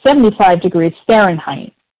and 75 degrees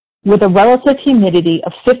Fahrenheit, with a relative humidity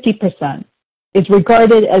of 50%, is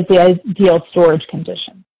regarded as the ideal storage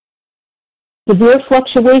condition. Severe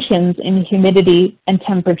fluctuations in humidity and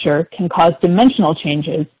temperature can cause dimensional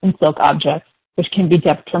changes in silk objects, which can be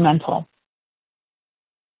detrimental.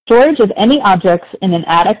 Storage of any objects in an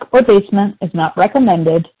attic or basement is not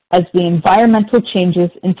recommended, as the environmental changes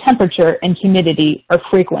in temperature and humidity are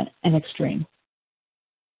frequent and extreme.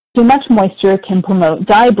 Too much moisture can promote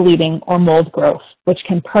dye bleeding or mold growth, which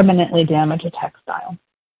can permanently damage a textile.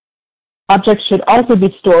 Objects should also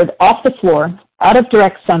be stored off the floor, out of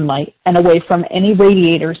direct sunlight, and away from any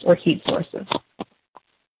radiators or heat sources.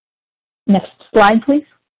 Next slide, please.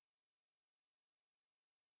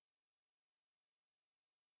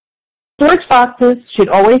 Storage boxes should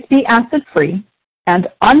always be acid-free, and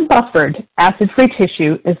unbuffered acid-free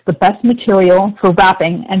tissue is the best material for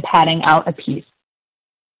wrapping and padding out a piece.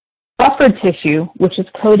 Buffered tissue, which is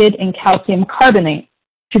coated in calcium carbonate,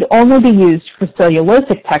 should only be used for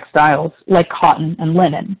cellulosic textiles like cotton and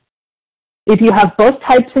linen. If you have both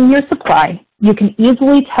types in your supply, you can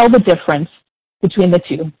easily tell the difference between the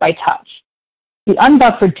two by touch. The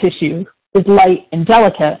unbuffered tissue is light and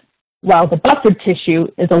delicate, while the buffered tissue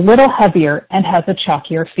is a little heavier and has a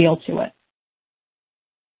chalkier feel to it.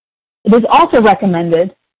 It is also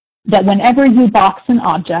recommended that whenever you box an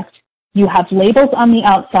object, you have labels on the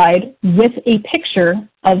outside with a picture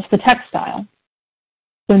of the textile,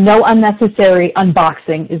 so no unnecessary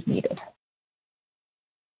unboxing is needed.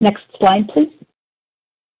 Next slide, please.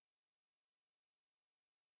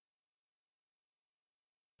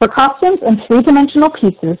 For costumes and three-dimensional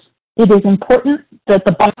pieces, it is important that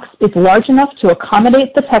the box is large enough to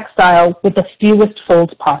accommodate the textile with the fewest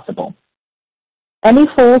folds possible. Any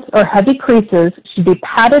folds or heavy creases should be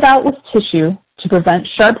padded out with tissue to prevent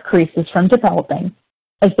sharp creases from developing,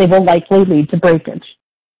 as they will likely lead to breakage.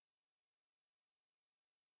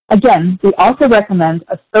 Again, we also recommend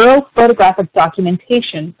a thorough photographic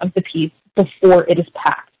documentation of the piece before it is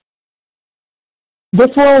packed. This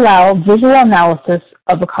will allow visual analysis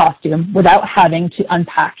of a costume without having to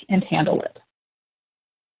unpack and handle it.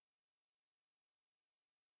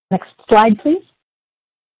 Next slide, please.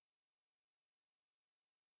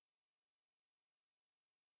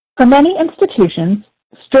 For many institutions,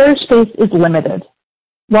 storage space is limited.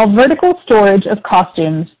 While vertical storage of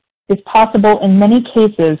costumes is possible in many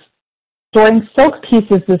cases, storing silk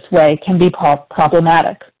pieces this way can be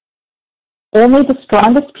problematic. Only the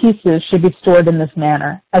strongest pieces should be stored in this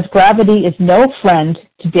manner, as gravity is no friend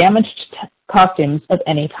to damaged costumes of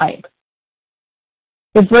any type.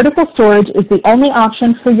 If vertical storage is the only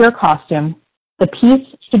option for your costume, the piece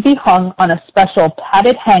should be hung on a special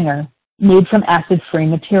padded hanger made from acid-free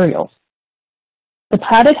materials. The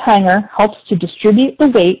padded hanger helps to distribute the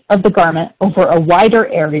weight of the garment over a wider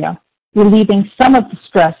area, relieving some of the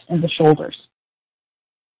stress in the shoulders.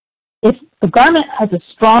 If the garment has a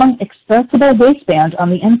strong, accessible waistband on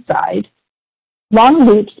the inside, long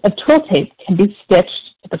loops of twill tape can be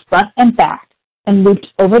stitched to the front and back and looped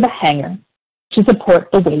over the hanger to support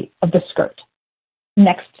the weight of the skirt.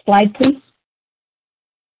 Next slide, please.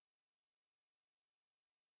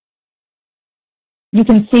 You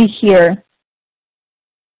can see here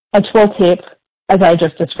a twill tape, as I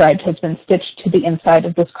just described, has been stitched to the inside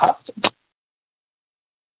of this costume.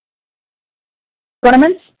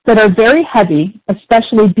 Garments that are very heavy,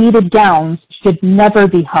 especially beaded gowns, should never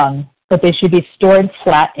be hung, but they should be stored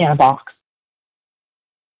flat in a box.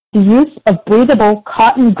 The use of breathable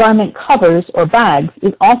cotton garment covers or bags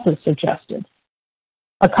is also suggested.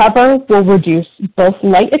 A cover will reduce both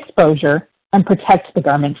light exposure and protect the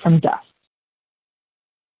garment from dust.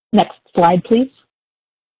 Next slide, please.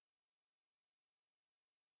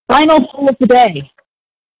 Final poll of the day.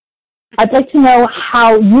 I'd like to know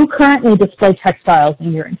how you currently display textiles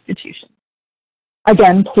in your institution.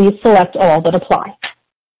 Again, please select all that apply.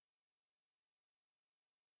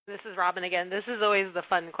 This is Robin again. This is always the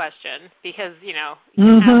fun question because, you know,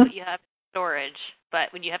 you have what you have in storage,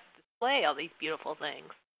 but when you have to display all these beautiful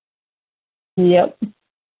things. Yep.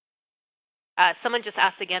 Someone just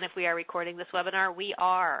asked again if we are recording this webinar. We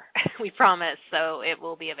are. We promise. So it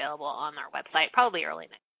will be available on our website probably early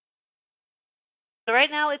next. So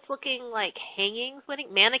right now it's looking like hangings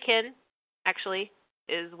winning. Mannequin actually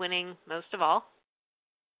is winning most of all.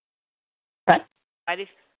 Okay.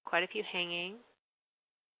 Quite a few hanging.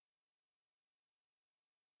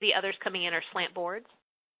 The others coming in are slant boards.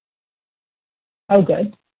 Oh,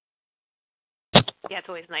 good. Yeah, it's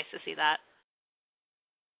always nice to see that.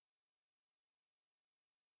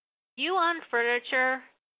 You on furniture,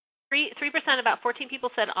 3%, about 14 people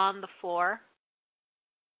said on the floor.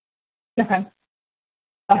 Okay.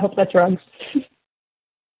 I hope that's rugs.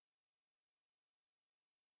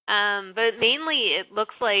 But mainly it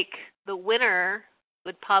looks like the winner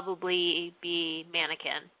would probably be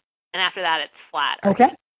mannequin. And after that, it's flat. Okay.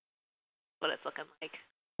 That's what it's looking like.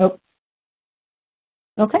 Oh.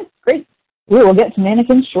 Okay, great. We will get to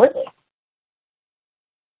mannequins shortly.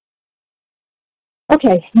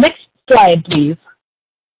 Okay, next slide, please.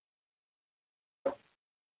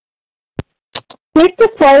 Safe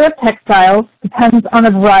display of textiles depends on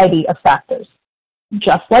a variety of factors.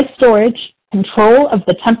 Just like storage, control of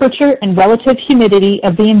the temperature and relative humidity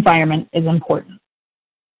of the environment is important.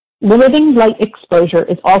 Limiting light exposure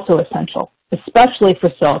is also essential, especially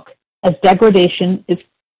for silk, as degradation is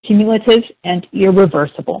cumulative and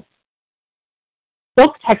irreversible.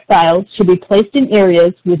 Silk textiles should be placed in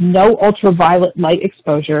areas with no ultraviolet light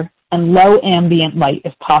exposure and low ambient light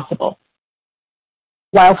if possible.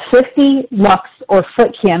 While 50 lux or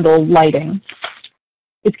foot candle lighting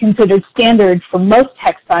is considered standard for most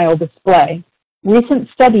textile display, recent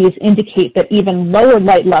studies indicate that even lower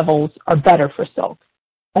light levels are better for silk,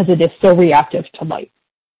 as it is so reactive to light.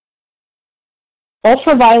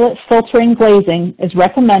 Ultraviolet filtering glazing is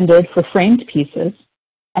recommended for framed pieces,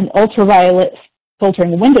 and ultraviolet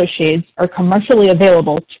filtering window shades are commercially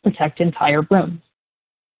available to protect entire rooms.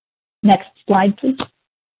 Next slide, please.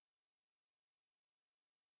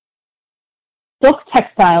 Silk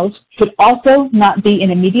textiles should also not be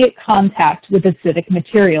in immediate contact with acidic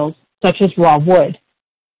materials, such as raw wood.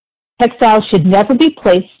 Textiles should never be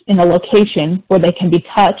placed in a location where they can be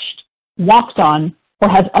touched, walked on, or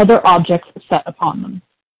have other objects set upon them.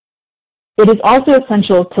 It is also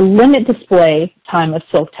essential to limit display time of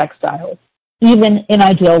silk textiles, even in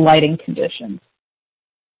ideal lighting conditions.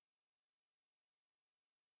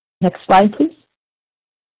 Next slide, please.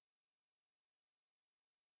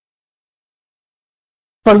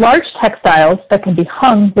 For large textiles that can be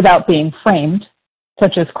hung without being framed,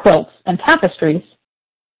 such as quilts and tapestries,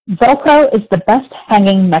 Velcro is the best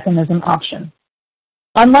hanging mechanism option.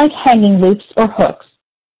 Unlike hanging loops or hooks,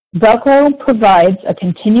 Velcro provides a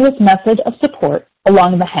continuous method of support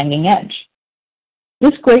along the hanging edge.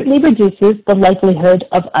 This greatly reduces the likelihood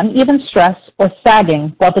of uneven stress or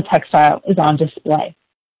sagging while the textile is on display.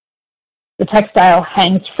 The textile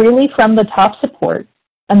hangs freely from the top support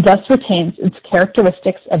and thus retains its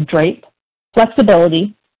characteristics of drape,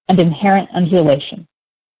 flexibility, and inherent undulation.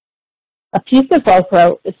 A piece of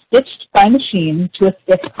Velcro is stitched by machine to a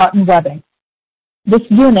thick cotton webbing. This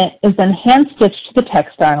unit is then hand-stitched to the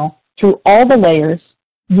textile through all the layers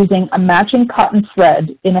using a matching cotton thread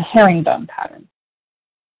in a herringbone pattern.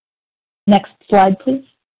 Next slide, please.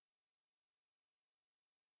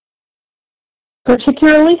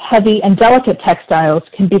 Particularly heavy and delicate textiles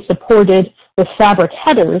can be supported with fabric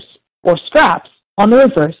headers or straps on the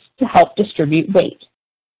reverse to help distribute weight,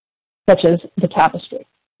 such as the tapestry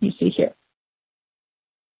you see here.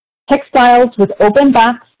 Textiles with open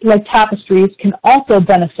backs like tapestries can also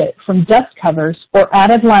benefit from dust covers or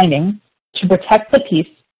added lining to protect the piece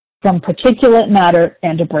from particulate matter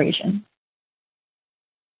and abrasion.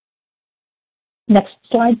 Next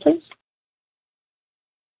slide, please.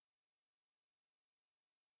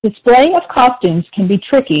 Display of costumes can be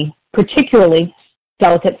tricky, particularly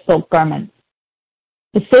delicate silk garments.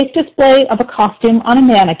 The safe display of a costume on a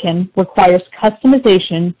mannequin requires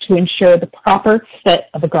customization to ensure the proper fit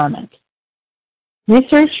of a garment.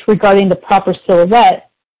 Research regarding the proper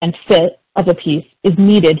silhouette and fit of a piece is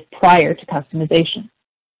needed prior to customization.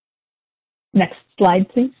 Next slide,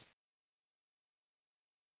 please.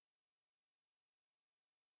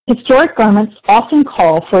 Historic garments often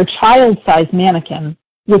call for a child-sized mannequin,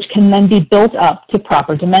 which can then be built up to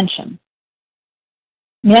proper dimension.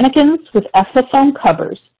 Mannequins with ethafoam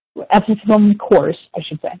cores,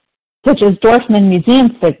 such as Dorfman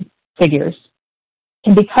Museum figures,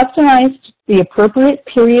 can be customized to the appropriate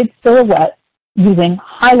period silhouette using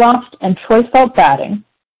high loft and Troy felt batting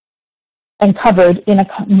and covered in a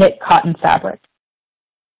knit cotton fabric.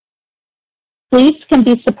 Sleeves can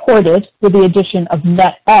be supported with the addition of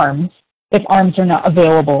net arms if arms are not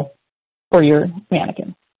available for your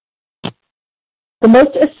mannequin. The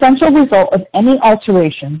most essential result of any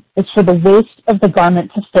alteration is for the waist of the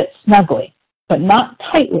garment to fit snugly, but not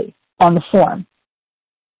tightly, on the form.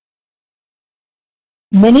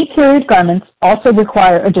 Many period garments also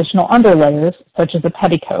require additional underlayers, such as a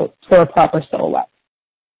petticoat, for a proper silhouette.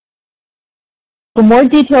 For more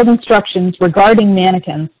detailed instructions regarding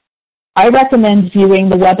mannequins, I recommend viewing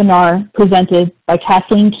the webinar presented by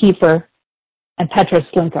Kathleen Kiefer and Petra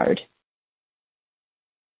Slinkard.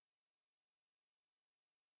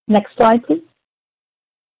 Next slide, please.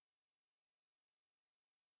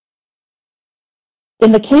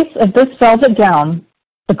 In the case of this velvet gown,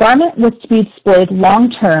 the garment was to be displayed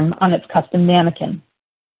long-term on its custom mannequin.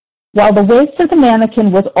 While the waist of the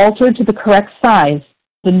mannequin was altered to the correct size,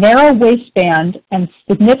 the narrow waistband and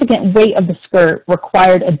significant weight of the skirt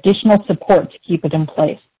required additional support to keep it in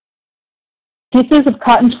place. Pieces of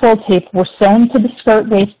cotton twill tape were sewn to the skirt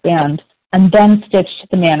waistband and then stitched to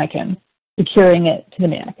the mannequin, securing it to the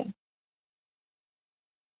mannequin.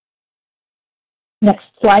 Next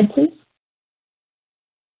slide, please.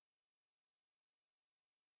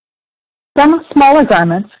 Some smaller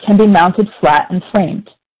garments can be mounted flat and framed.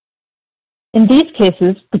 In these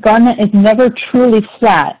cases, the garment is never truly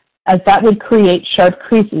flat, as that would create sharp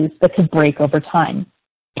creases that could break over time.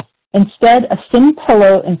 Instead, a thin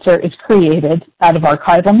pillow insert is created out of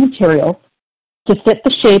archival material to fit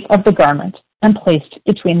the shape of the garment and placed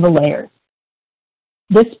between the layers.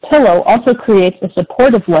 This pillow also creates a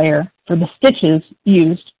supportive layer for the stitches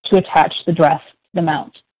used to attach the dress to the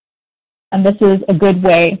mount. And this is a good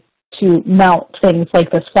way to mount things like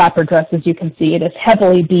this flapper dress. As you can see, it is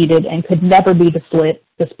heavily beaded and could never be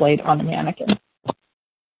displayed on a mannequin,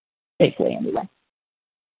 safely anyway.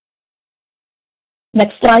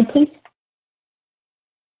 Next slide, please.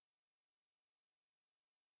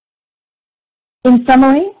 In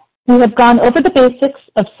summary, we have gone over the basics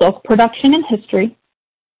of silk production and history,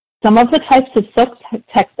 some of the types of silk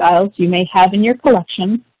textiles you may have in your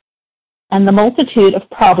collection, and the multitude of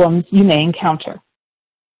problems you may encounter.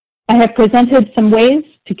 I have presented some ways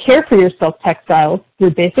to care for your silk textiles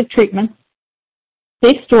through basic treatments,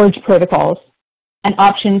 safe storage protocols, and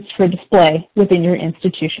options for display within your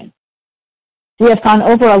institution. We have gone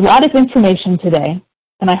over a lot of information today,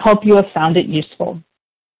 and I hope you have found it useful.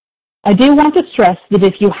 I do want to stress that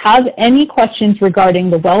if you have any questions regarding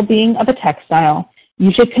the well-being of a textile,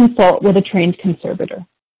 you should consult with a trained conservator.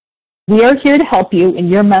 We are here to help you in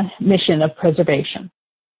your mission of preservation.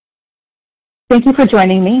 Thank you for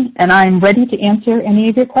joining me, and I'm ready to answer any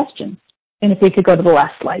of your questions. And if we could go to the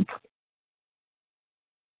last slide.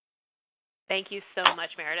 Thank you so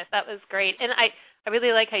much, Meredith. That was great. And I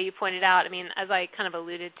really like how you pointed out, I mean, as I kind of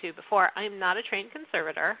alluded to before, I'm not a trained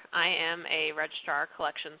conservator. I am a registrar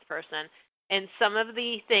collections person. And some of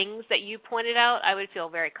the things that you pointed out, I would feel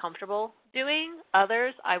very comfortable doing.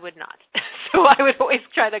 Others, I would not. So I would always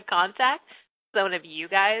try to contact one of you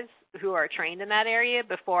guys who are trained in that area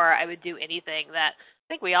before I would do anything that I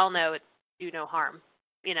think we all know it do no harm,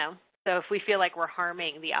 you know. So if we feel like we're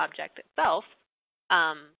harming the object itself,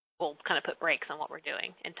 we'll kind of put brakes on what we're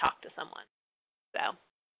doing and talk to someone. So,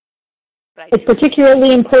 it's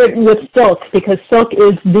particularly important with silk because silk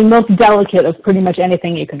is the most delicate of pretty much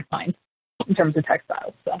anything you can find in terms of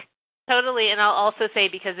textiles. So. Totally, and I'll also say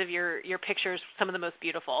because of your pictures, some of the most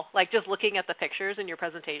beautiful. Like just looking at the pictures in your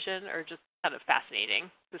presentation are just kind of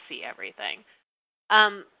fascinating to see everything.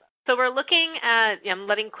 So we're looking at, I'm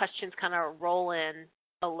letting questions kind of roll in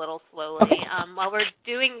a little slowly. While we're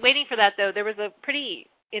waiting for that though, there was a pretty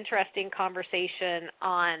interesting conversation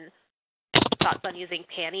on thoughts on using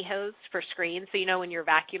pantyhose for screens. So you know when you're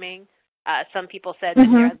vacuuming, some people said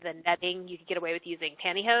that the netting, you could get away with using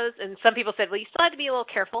pantyhose, and some people said, well, you still have to be a little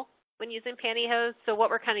careful when using pantyhose. So what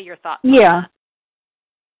were kind of your thoughts on that?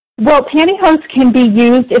 Well, pantyhose can be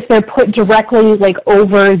used if they're put directly like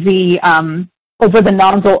over the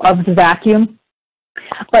nozzle of the vacuum.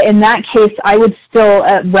 But in that case, I would still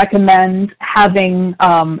recommend having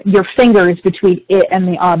your fingers between it and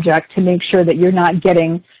the object to make sure that you're not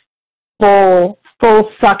getting full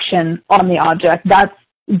suction on the object. That's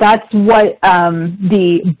what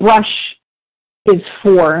the brush is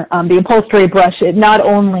for. The upholstery brush, it not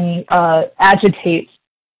only agitates,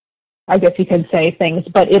 I guess you could say, things,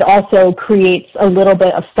 but it also creates a little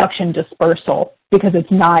bit of suction dispersal because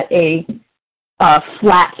it's not a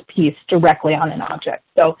flat piece directly on an object.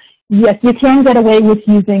 So yes, you can get away with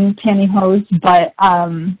using pantyhose,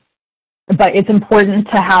 but it's important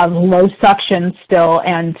to have low suction still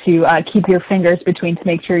and to keep your fingers between to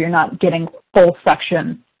make sure you're not getting full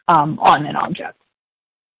suction on an object.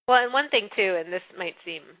 Well, and one thing too, and this might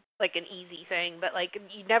seem like an easy thing, but like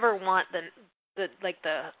you never want the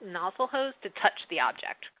nozzle hose to touch the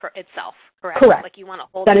object itself, correct? Correct. Like you want to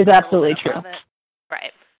hold. That is absolutely true.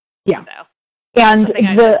 Right. Yeah. So. And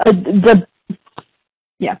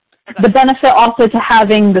the benefit also to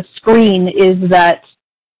having the screen is that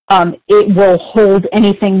it will hold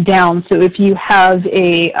anything down. So if you have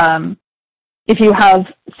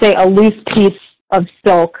say a loose piece of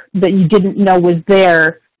silk that you didn't know was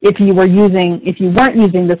there. If you weren't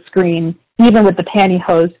using the screen, even with the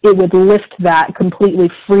pantyhose, it would lift that completely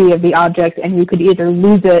free of the object, and you could either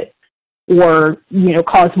lose it or, you know,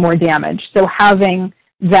 cause more damage. So having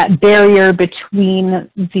that barrier between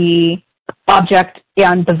the object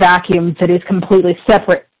and the vacuum that is completely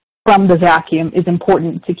separate from the vacuum is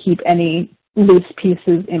important to keep any loose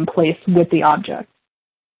pieces in place with the object.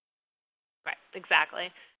 Right,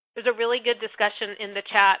 exactly. There's a really good discussion in the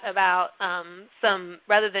chat about some,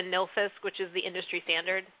 rather than NILFISC, which is the industry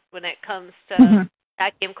standard when it comes to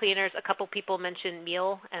vacuum cleaners, a couple people mentioned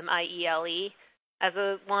Miele, M-I-E-L-E, as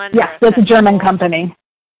a one. Yes, that's a German company.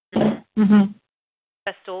 I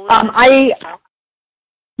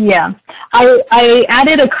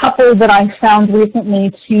added a couple that I found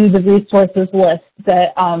recently to the resources list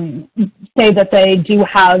that say that they do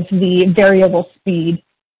have the variable speed.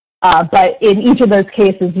 But in each of those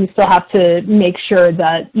cases, you still have to make sure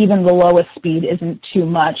that even the lowest speed isn't too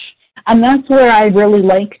much. And that's where I really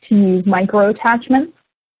like to use micro attachments.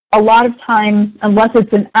 A lot of times, unless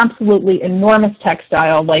it's an absolutely enormous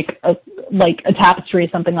textile, like a tapestry,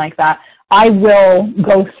 something like that, I will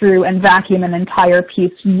go through and vacuum an entire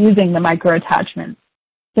piece using the micro attachments,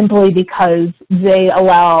 simply because they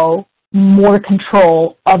allow more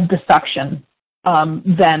control of the suction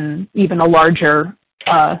than even a larger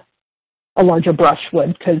brush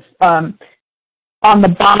would, because on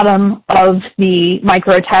the bottom of the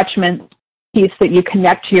micro attachment piece that you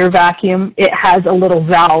connect to your vacuum, it has a little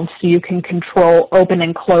valve so you can control open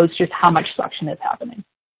and close just how much suction is happening.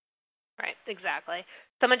 Right, exactly.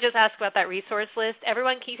 Someone just asked about that resource list.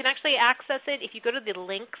 Everyone, you can actually access it if you go to the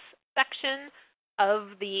links section of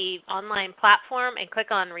the online platform and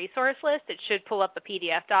click on resource list. It should pull up a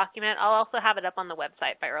PDF document. I'll also have it up on the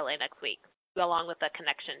website by early next week, along with a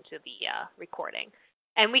connection to the recording.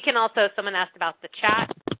 And we can also, someone asked about the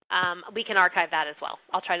chat, we can archive that as well.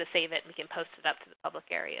 I'll try to save it and we can post it up to the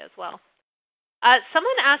public area as well.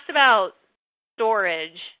 Someone asked about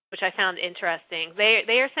storage, which I found interesting.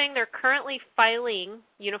 They are saying they're currently filing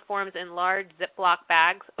uniforms in large Ziploc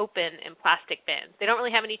bags open in plastic bins. They don't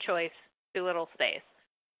really have any choice, too little space.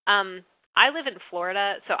 I live in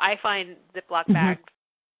Florida, so I find Ziploc bags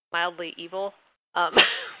mildly evil.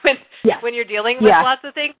 When you're dealing with lots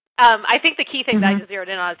of things. I think the key thing that I just zeroed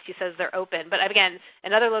in on is she says they're open. But again,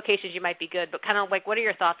 in other locations you might be good. But kind of like, what are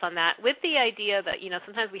your thoughts on that? With the idea that, you know,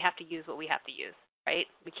 sometimes we have to use what we have to use, right?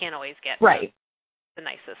 We can't always get the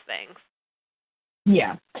nicest things.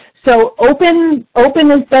 Yeah. So open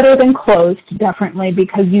is better than closed, definitely,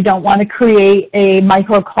 because you don't want to create a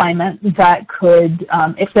microclimate that could,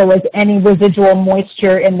 if there was any residual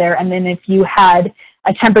moisture in there, and then if you had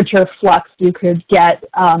a temperature flux, you could get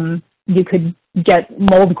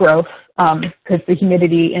mold growth because the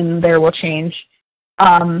humidity in there will change.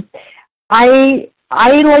 I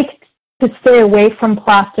like to stay away from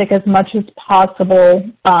plastic as much as possible,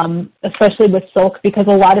 especially with silk, because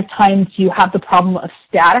a lot of times you have the problem of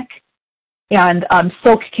static, and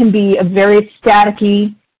silk can be a very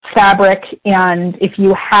staticky fabric, and if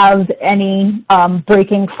you have any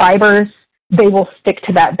breaking fibers, they will stick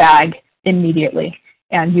to that bag immediately,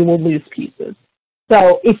 and you will lose pieces.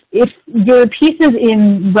 So if your piece is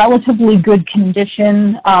in relatively good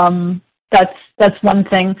condition, that's one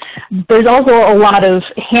thing. There's also a lot of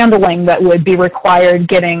handling that would be required,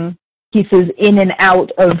 getting pieces in and out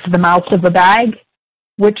of the mouth of the bag,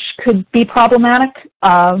 which could be problematic.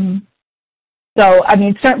 So, I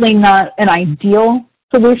mean, certainly not an ideal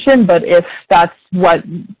solution, but if that's what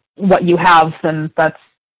you have, then that's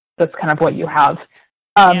kind of what you have.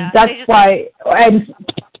 That's why, I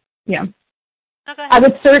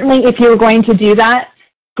would certainly, if you're going to do that,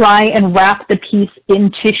 try and wrap the piece in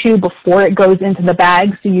tissue before it goes into the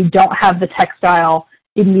bag so you don't have the textile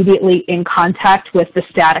immediately in contact with the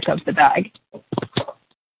static of the bag.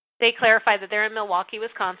 They clarified that they're in Milwaukee,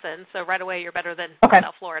 Wisconsin, so right away you're better than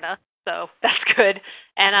South Florida, so that's good.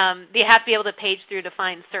 And you have to be able to page through to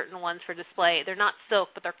find certain ones for display. They're not silk,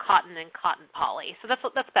 but they're cotton and cotton poly, so that's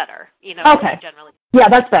better, you know, generally. Yeah,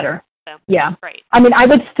 that's better. So, yeah. Great. I mean, I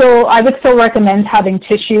would still recommend having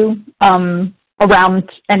tissue around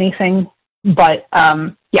anything, but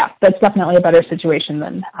that's definitely a better situation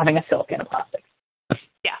than having a silk and a plastic.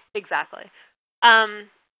 Yeah, exactly.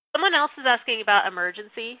 Someone else is asking about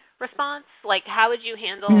emergency response. Like, how would you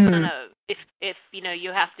handle kind of if you know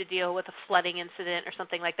you have to deal with a flooding incident or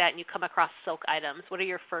something like that, and you come across silk items? What are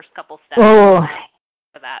your first couple steps for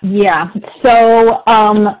that? Yeah. So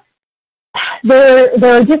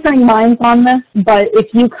there are differing minds on this, but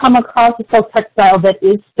if you come across a silk textile that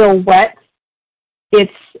is still wet,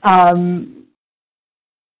 it's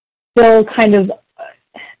still kind of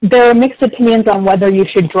there are mixed opinions on whether you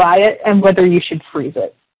should dry it and whether you should freeze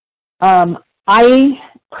it. I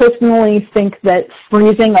personally think that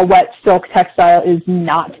freezing a wet silk textile is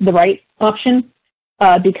not the right option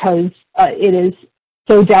because it is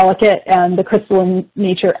so delicate and the crystalline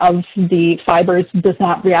nature of the fibers does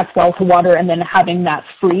not react well to water, and then having that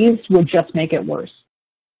freeze would just make it worse.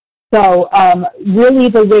 So really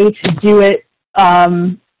the way to do it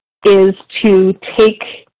is to take,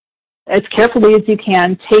 as carefully as you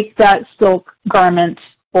can, take that silk garment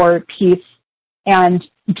or piece and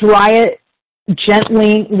dry it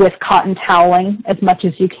gently with cotton toweling as much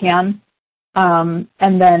as you can, and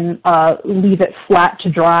then leave it flat to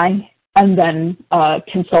dry, and then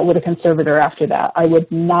consult with a conservator after that. I would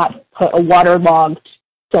not put a waterlogged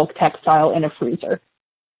silk textile in a freezer.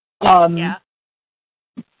 Yeah.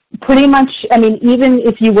 Pretty much, I mean, even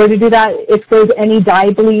if you were to do that, if there's any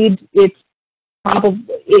dye bleed, it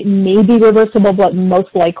may be reversible, but most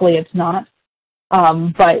likely it's not.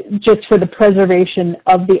 But just for the preservation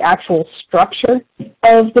of the actual structure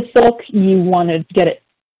of the silk, you want to get it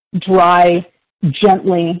dry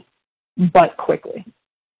gently but quickly.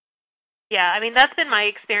 Yeah, I mean, that's been my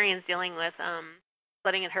experience dealing with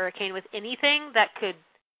flooding and hurricane with anything that could,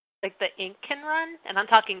 like the ink can run, and I'm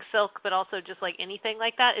talking silk, but also just like anything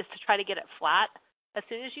like that, is to try to get it flat as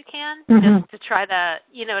soon as you can, just to try to,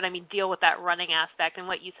 you know what I mean, deal with that running aspect and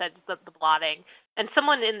what you said, the blotting. And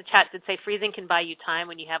someone in the chat did say freezing can buy you time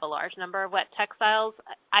when you have a large number of wet textiles.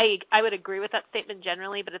 I would agree with that statement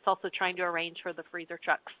generally, but it's also trying to arrange for the freezer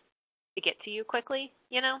trucks to get to you quickly,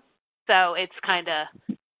 you know? So it's kind of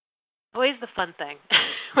always the fun thing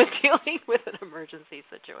with dealing with an emergency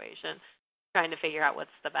situation, trying to figure out what's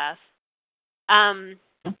the best.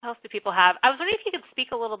 What else do people have? I was wondering if you could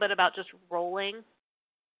speak a little bit about just rolling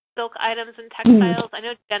silk items and textiles. I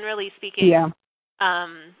know generally speaking,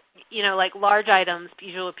 you know, like large items,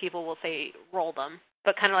 usually people will say roll them,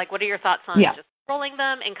 but kind of like what are your thoughts on just rolling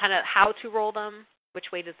them and kind of how to roll them?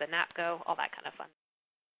 Which way does the nap go? All that kind of fun.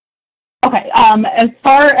 Okay, as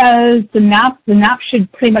far as the nap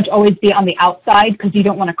should pretty much always be on the outside because you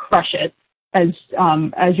don't want to crush it as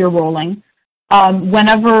you're rolling.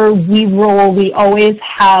 Whenever we roll, we always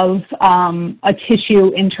have a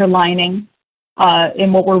tissue interlining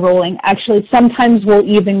in what we're rolling. Actually, sometimes we'll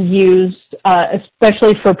even use,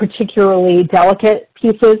 especially for particularly delicate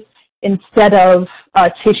pieces, instead of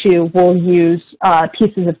tissue, we'll use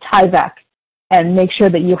pieces of Tyvek and make sure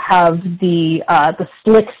that you have the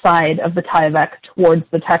slick side of the Tyvek towards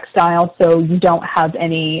the textile so you don't have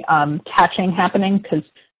any catching happening because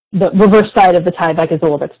the reverse side of the Tyvek is a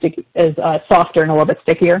little bit sticky, is softer and a little bit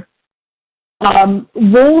stickier.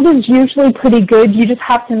 Rolled is usually pretty good. You just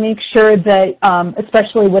have to make sure that,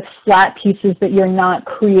 especially with flat pieces, that you're not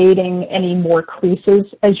creating any more creases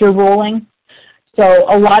as you're rolling. So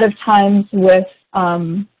a lot of times with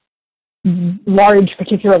large,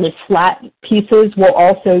 particularly flat pieces, we'll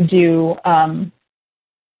also do an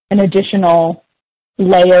additional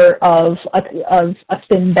layer of a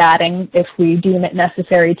thin batting if we deem it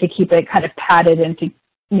necessary to keep it kind of padded and to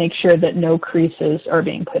make sure that no creases are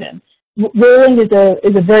being put in. Rolling is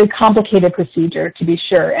a very complicated procedure, to be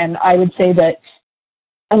sure, and I would say that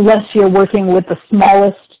unless you're working with the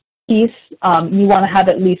smallest piece, you want to have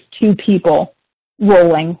at least 2 people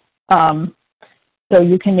rolling, so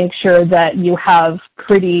you can make sure that you have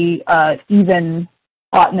pretty even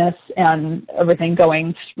tautness and everything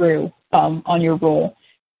going through on your roll,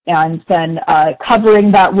 and then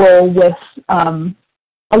covering that roll with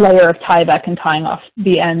a layer of Tyvek and tying off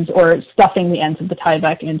the ends or stuffing the ends of the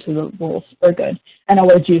Tyvek into the rolls are good. And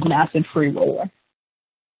always use an acid-free roller.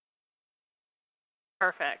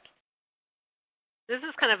 Perfect. This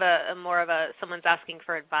is kind of a more of a someone's asking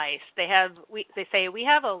for advice. They say we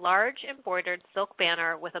have a large embroidered silk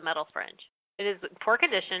banner with a metal fringe. It is in poor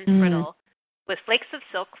condition, brittle, with flakes of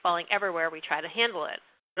silk falling everywhere. We try to handle it.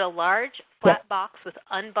 Would a large flat box with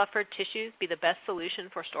unbuffered tissues be the best solution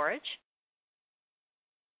for storage?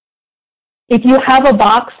 If you have a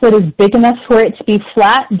box that is big enough for it to be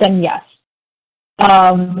flat, then yes.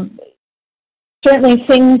 Certainly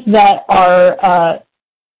things that are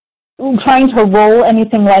trying to roll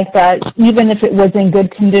anything like that, even if it was in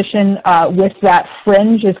good condition with that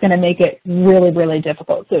fringe, is going to make it really, really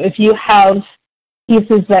difficult. So if you have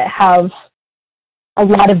pieces that have a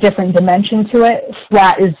lot of different dimension to it,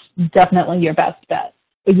 flat is definitely your best bet.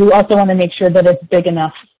 But you also want to make sure that it's big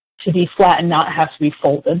enough to be flat and not have to be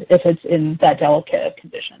folded if it's in that delicate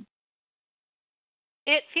condition.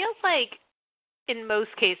 It feels like in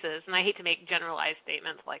most cases, and I hate to make generalized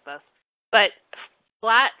statements like this, but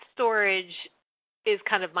flat storage is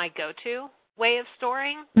kind of my go-to way of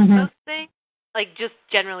storing most things. Like just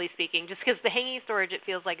generally speaking, just because the hanging storage, it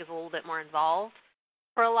feels like, is a little bit more involved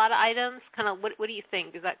for a lot of items. Kind of, what do you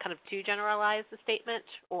think? Is that kind of too generalized a statement,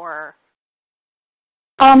 or?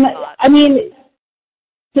 I mean,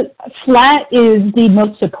 flat is the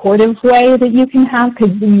most supportive way that you can have,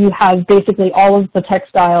 because you have basically all of the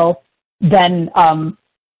textile then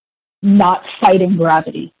not fighting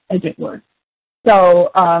gravity, as it were.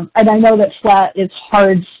 So, and I know that flat is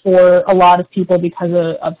hard for a lot of people because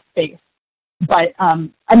of space. But I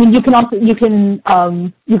mean, you can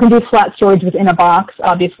do flat storage within a box,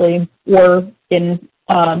 obviously, or in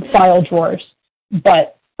file drawers.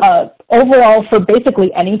 But overall, for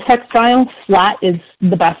basically any textile, flat is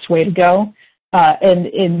the best way to go.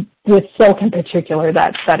 And with silk in particular,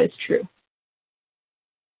 that is true.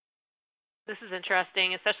 This is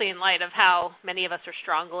interesting, especially in light of how many of us are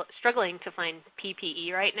struggling to find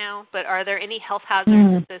PPE right now. But are there any health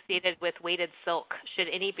hazards associated with weighted silk? Should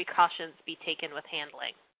any precautions be taken with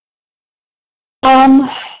handling?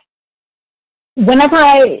 Whenever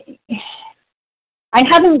I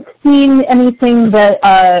haven't seen anything that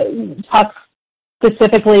talks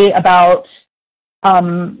specifically about, I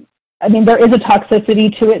mean, there is a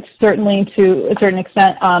toxicity to it, certainly, to a certain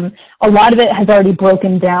extent. A lot of it has already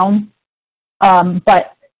broken down.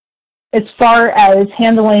 But as far as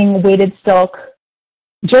handling weighted silk,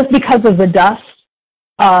 just because of the dust,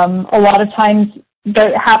 a lot of times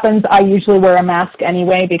that happens. I usually wear a mask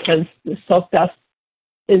anyway because the silk dust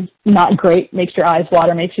is not great, makes your eyes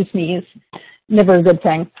water, makes you sneeze, never a good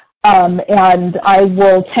thing. And I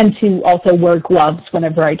will tend to also wear gloves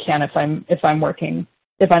whenever I can if I'm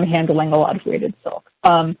handling a lot of weighted silk.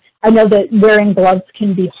 I know that wearing gloves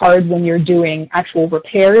can be hard when you're doing actual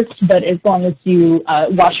repairs, but as long as you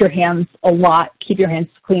wash your hands a lot, keep your hands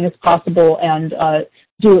as clean as possible, and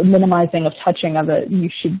do a minimizing of touching of it,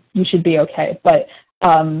 you should be okay. But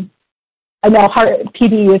I know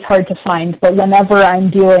PPE is hard to find, but whenever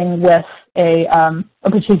I'm dealing with a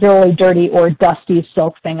particularly dirty or dusty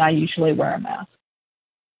silk thing, I usually wear a mask.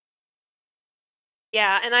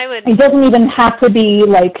 Yeah, and I would... It doesn't even have to be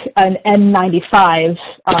like an N95.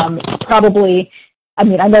 Probably, I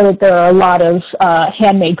mean, I know that there are a lot of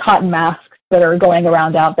handmade cotton masks that are going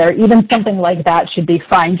around out there. Even something like that should be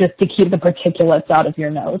fine just to keep the particulates out of your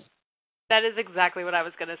nose. That is exactly what I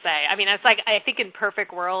was going to say. I mean, it's like, I think in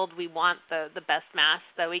perfect world, we want the best masks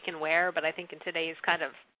that we can wear, but I think in today's kind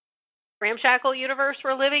of ramshackle universe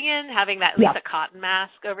we're living in, having that at least a cotton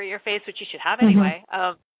mask over your face, which you should have anyway,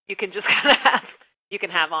 you can just kind of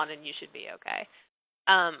have on and you should be okay,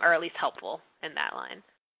 or at least helpful in that line.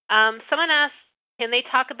 Someone asked, can they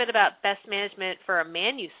talk a bit about best management for a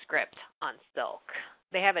manuscript on silk?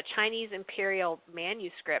 They have a Chinese imperial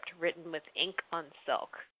manuscript written with ink on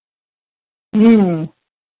silk.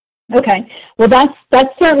 Okay. Well, that's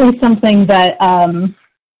certainly something that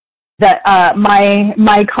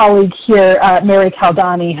my colleague here, Mary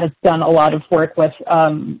Caldani, has done a lot of work with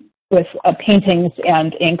paintings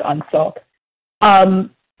and ink on silk.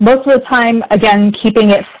 Most of the time, again, keeping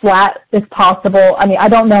it flat if possible. I mean, I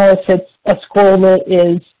don't know if it's a scroll that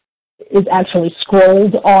is actually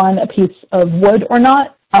scrolled on a piece of wood or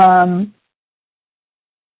not. I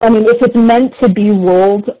mean, if it's meant to be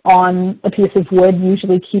rolled on a piece of wood,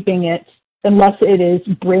 usually keeping it, unless it is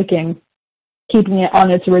breaking, keeping it on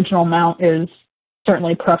its original mount is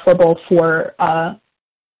certainly preferable for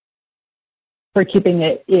keeping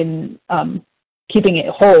it in, keeping it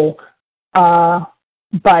whole.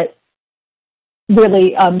 But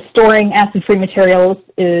really, storing acid-free materials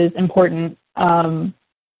is important. And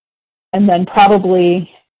then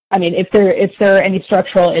probably, I mean, if there are any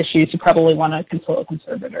structural issues, you probably want to consult a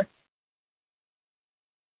conservator.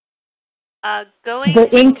 The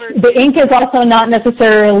ink is also not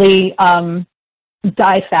necessarily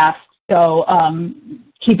dye fast, so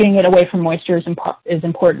keeping it away from moisture is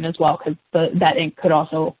important as well, because that ink could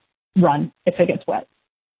also run if it gets wet.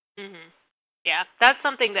 Yeah, that's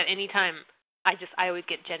something that anytime I would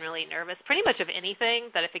get generally nervous, pretty much of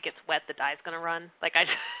anything, that if it gets wet, the dye's going to run. Like, I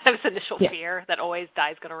just have this initial fear that always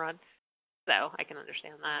dye's going to run. So I can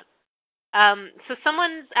understand that. So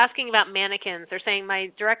someone's asking about mannequins. They're saying,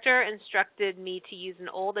 my director instructed me to use an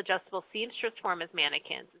old adjustable seamstress form as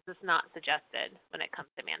mannequins. Is this not suggested when it comes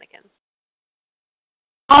to mannequins?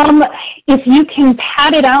 If you can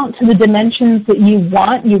pad it out to the dimensions that you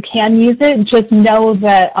want, you can use it. Just know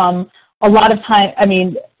that a lot of time, I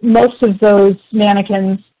mean, most of those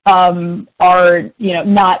mannequins are,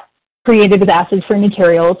 not created with acid-free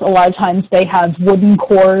materials. A lot of times they have wooden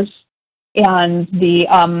cores, and the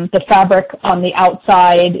fabric on the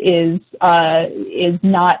outside is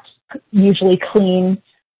not usually clean.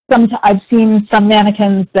 I've seen some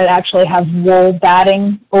mannequins that actually have wool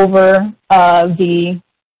batting over the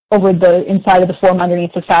inside of the form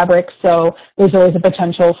underneath the fabric, so there's always a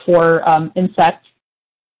potential for insects.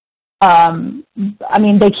 I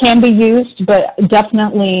mean, they can be used, but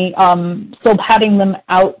definitely still padding them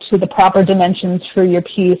out to the proper dimensions for your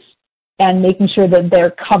piece and making sure that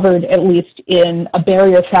they're covered at least in a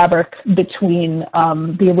barrier fabric between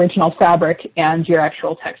the original fabric and your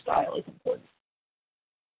actual textile is important.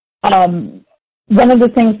 One of the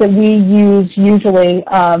things that we use usually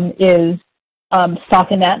is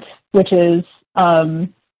stockinette, which is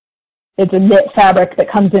it's a knit fabric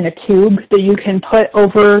that comes in a tube that you can put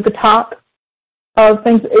over the top of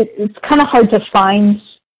things. It's kind of hard to find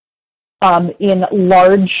in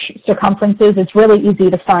large circumferences. It's really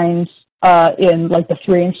easy to find in like the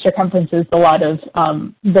 3-inch circumferences. A lot of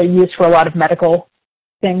they're used for a lot of medical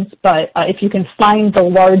things, but if you can find the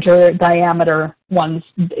larger diameter ones,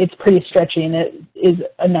 it's pretty stretchy and it is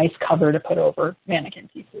a nice cover to put over mannequin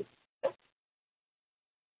pieces.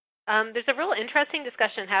 There's a real interesting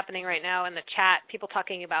discussion happening right now in the chat, people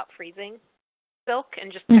talking about freezing silk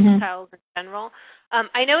and just textiles in general.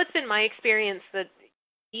 I know it's been my experience that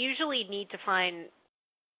you usually need to find,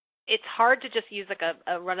 it's hard to just use like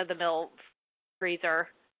a run-of-the-mill freezer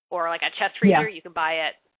or like a chest freezer. You can buy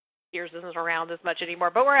it. Yours isn't around as much anymore,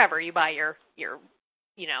 but wherever you buy your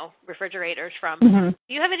refrigerators from.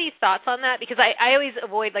 Do you have any thoughts on that? Because I always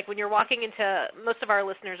avoid, like when you're walking into, most of our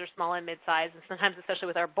listeners are small and mid-sized, and sometimes, especially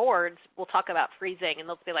with our boards, we'll talk about freezing, and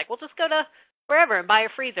they'll be like, well, just go to wherever and buy a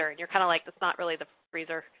freezer. And you're kind of like, that's not really the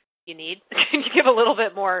freezer you need. Can you give a little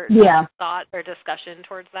bit more thought or discussion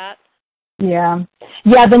towards that? Yeah,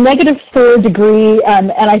 the -4 degree,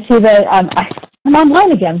 and I see that I'm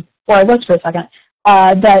online again, or I was for a second,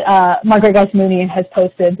 that Margaret Geis-Mooney has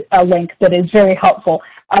posted a link that is very helpful.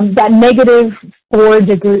 That -4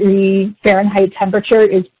 degree Fahrenheit temperature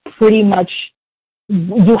is pretty much,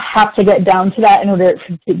 you have to get down to that in order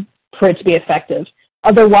for it to be effective.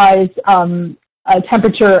 Otherwise, a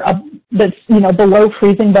temperature that's below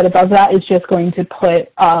freezing but above that is just going to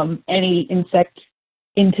put any insect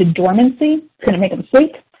into dormancy. It's going to make them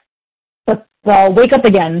sleep, but they'll wake up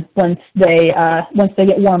again once they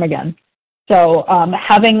get warm again. So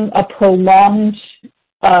having a prolonged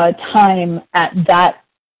time at that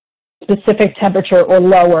specific temperature or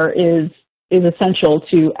lower is essential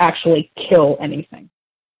to actually kill anything.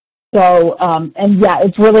 So and yeah,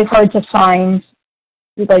 it's really hard to find,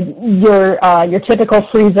 like your typical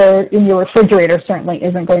freezer in your refrigerator certainly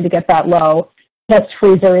isn't going to get that low. Test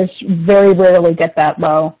freezers very rarely get that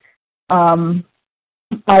low.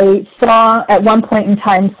 I saw at one point in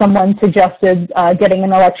time someone suggested getting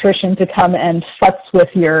an electrician to come and futz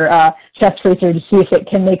with your chest freezer to see if it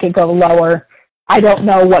can make it go lower. I don't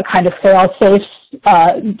know what kind of fail-safe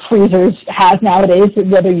freezers have nowadays,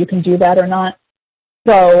 whether you can do that or not.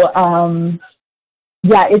 So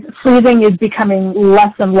yeah, freezing is becoming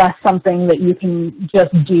less and less something that you can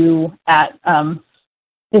just do at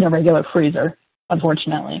in a regular freezer,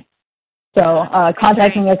 unfortunately. So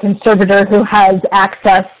contacting a conservator who has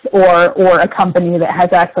access or a company that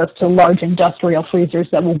has access to large industrial freezers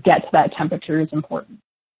that will get to that temperature is important.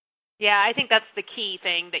 Yeah, I think that's the key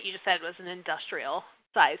thing that you just said was an industrial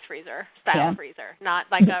size freezer, style freezer, not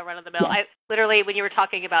like a run-of-the-mill. I literally, when you were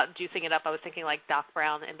talking about juicing it up, I was thinking like Doc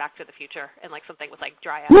Brown in Back to the Future and like something with like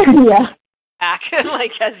dry ice back,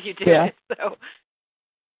 like as you do it. So.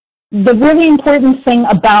 The really important thing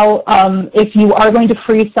about if you are going to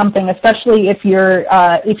freeze something, especially if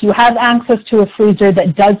you have access to a freezer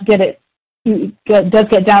that does get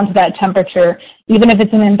down to that temperature, even if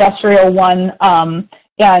it's an industrial one,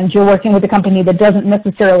 and you're working with a company that doesn't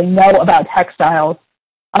necessarily know about textiles,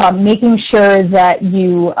 making sure that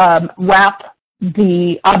you wrap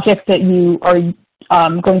the object that you are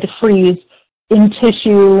going to freeze in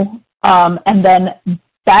tissue and then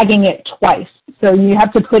bagging it twice. So you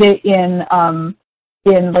have to put it in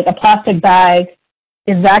like a plastic bag,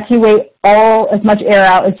 evacuate as much air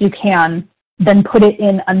out as you can, then put it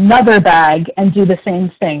in another bag and do the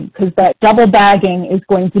same thing, because that double bagging is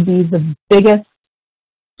going to be the biggest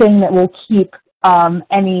thing that will keep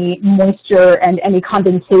any moisture and any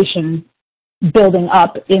condensation building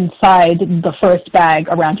up inside the first bag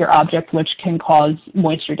around your object, which can cause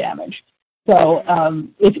moisture damage. So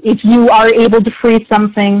if you are able to freeze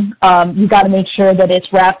something, you got to make sure that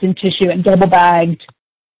it's wrapped in tissue and double bagged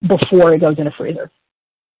before it goes in a freezer.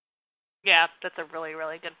 Yeah, that's a really,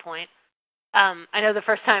 really good point. I know the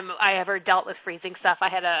first time I ever dealt with freezing stuff, I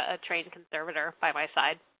had a trained conservator by my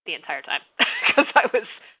side the entire time because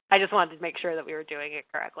I just wanted to make sure that we were doing it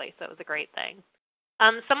correctly. So it was a great thing.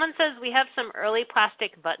 Someone says we have some early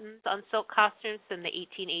plastic buttons on silk costumes in the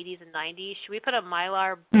 1880s and 90s. Should we put a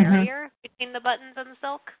mylar barrier between the buttons and the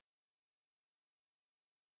silk?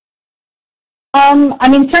 I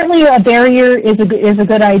mean, certainly a barrier is a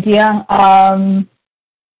good idea.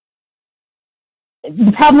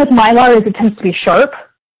 The problem with mylar is it tends to be sharp.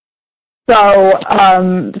 So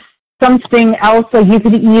something else, so you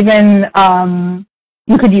could even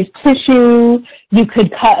you could use tissue. You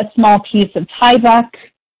could cut a small piece of Tyvek.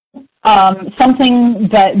 Something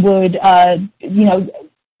that would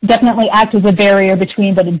definitely act as a barrier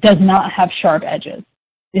between, but it does not have sharp edges,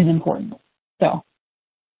 is important. So.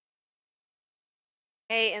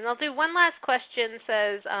 Okay, and I'll do one last question.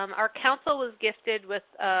 Says our council was gifted with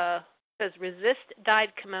says resist dyed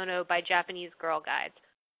kimono by Japanese Girl Guides.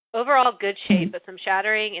 Overall good shape, but some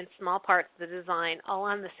shattering in small parts of the design, all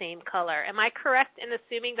on the same color. Am I correct in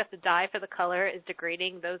assuming that the dye for the color is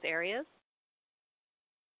degrading those areas?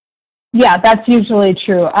 Yeah, that's usually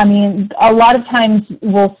true. I mean, a lot of times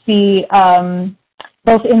we'll see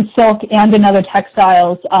both in silk and in other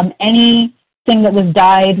textiles, anything that was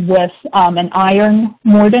dyed with an iron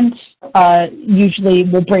mordant usually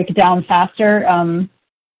will break down faster.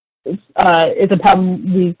 It's a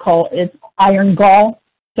problem we call it iron gall.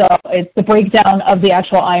 So it's the breakdown of the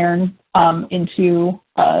actual iron into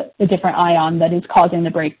a different ion that is causing the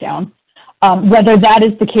breakdown. Whether that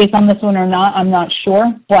is the case on this one or not, I'm not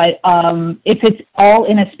sure. But if it's all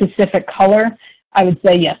in a specific color, I would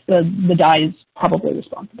say yes, the dye is probably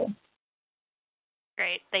responsible.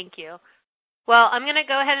 Great, thank you. Well, I'm going to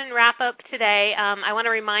go ahead and wrap up today. I want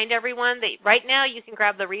to remind everyone that right now you can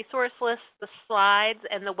grab the resource list, the slides,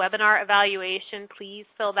 and the webinar evaluation. Please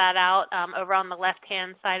fill that out over on the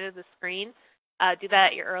left-hand side of the screen. Do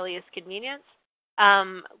that at your earliest convenience.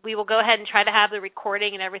 We will go ahead and try to have the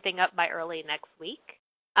recording and everything up by early next week.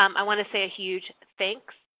 I want to say a huge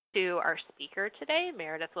thanks to our speaker today,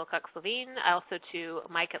 Meredith Wilcox-Levine, also to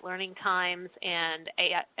Mike at Learning Times and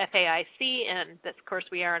FAIC, and of course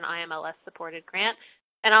we are an IMLS-supported grant.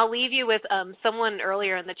 And I'll leave you with someone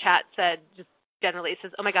earlier in the chat said, just generally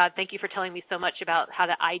says, oh my God, thank you for telling me so much about how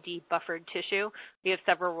to ID buffered tissue. We have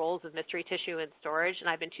several rolls of mystery tissue in storage, and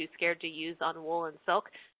I've been too scared to use on wool and silk.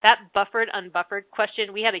 That buffered, unbuffered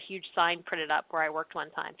question, we had a huge sign printed up where I worked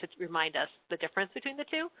one time to remind us the difference between the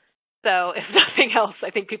two. So if nothing else, I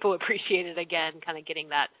think people appreciate it again, kind of getting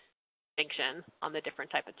that distinction on the different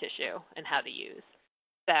type of tissue and how to use.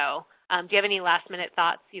 So do you have any last minute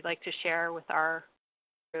thoughts you'd like to share with our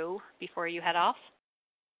crew before you head off?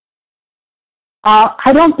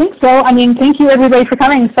 I don't think so. I mean, thank you everybody for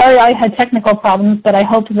coming. Sorry I had technical problems, but I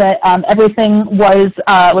hope that everything was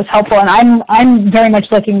helpful. And I'm very much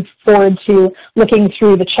looking forward to looking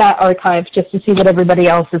through the chat archive just to see what everybody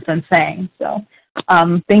else has been saying. So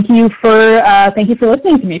thank you for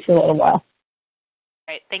listening to me for a little while.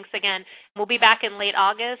 Great, thanks again. We'll be back in late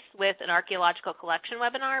August with an archaeological collection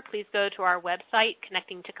webinar. Please go to our website,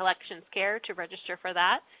 Connecting to Collections Care, to register for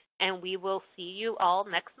that. And we will see you all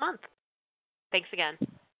next month. Thanks again.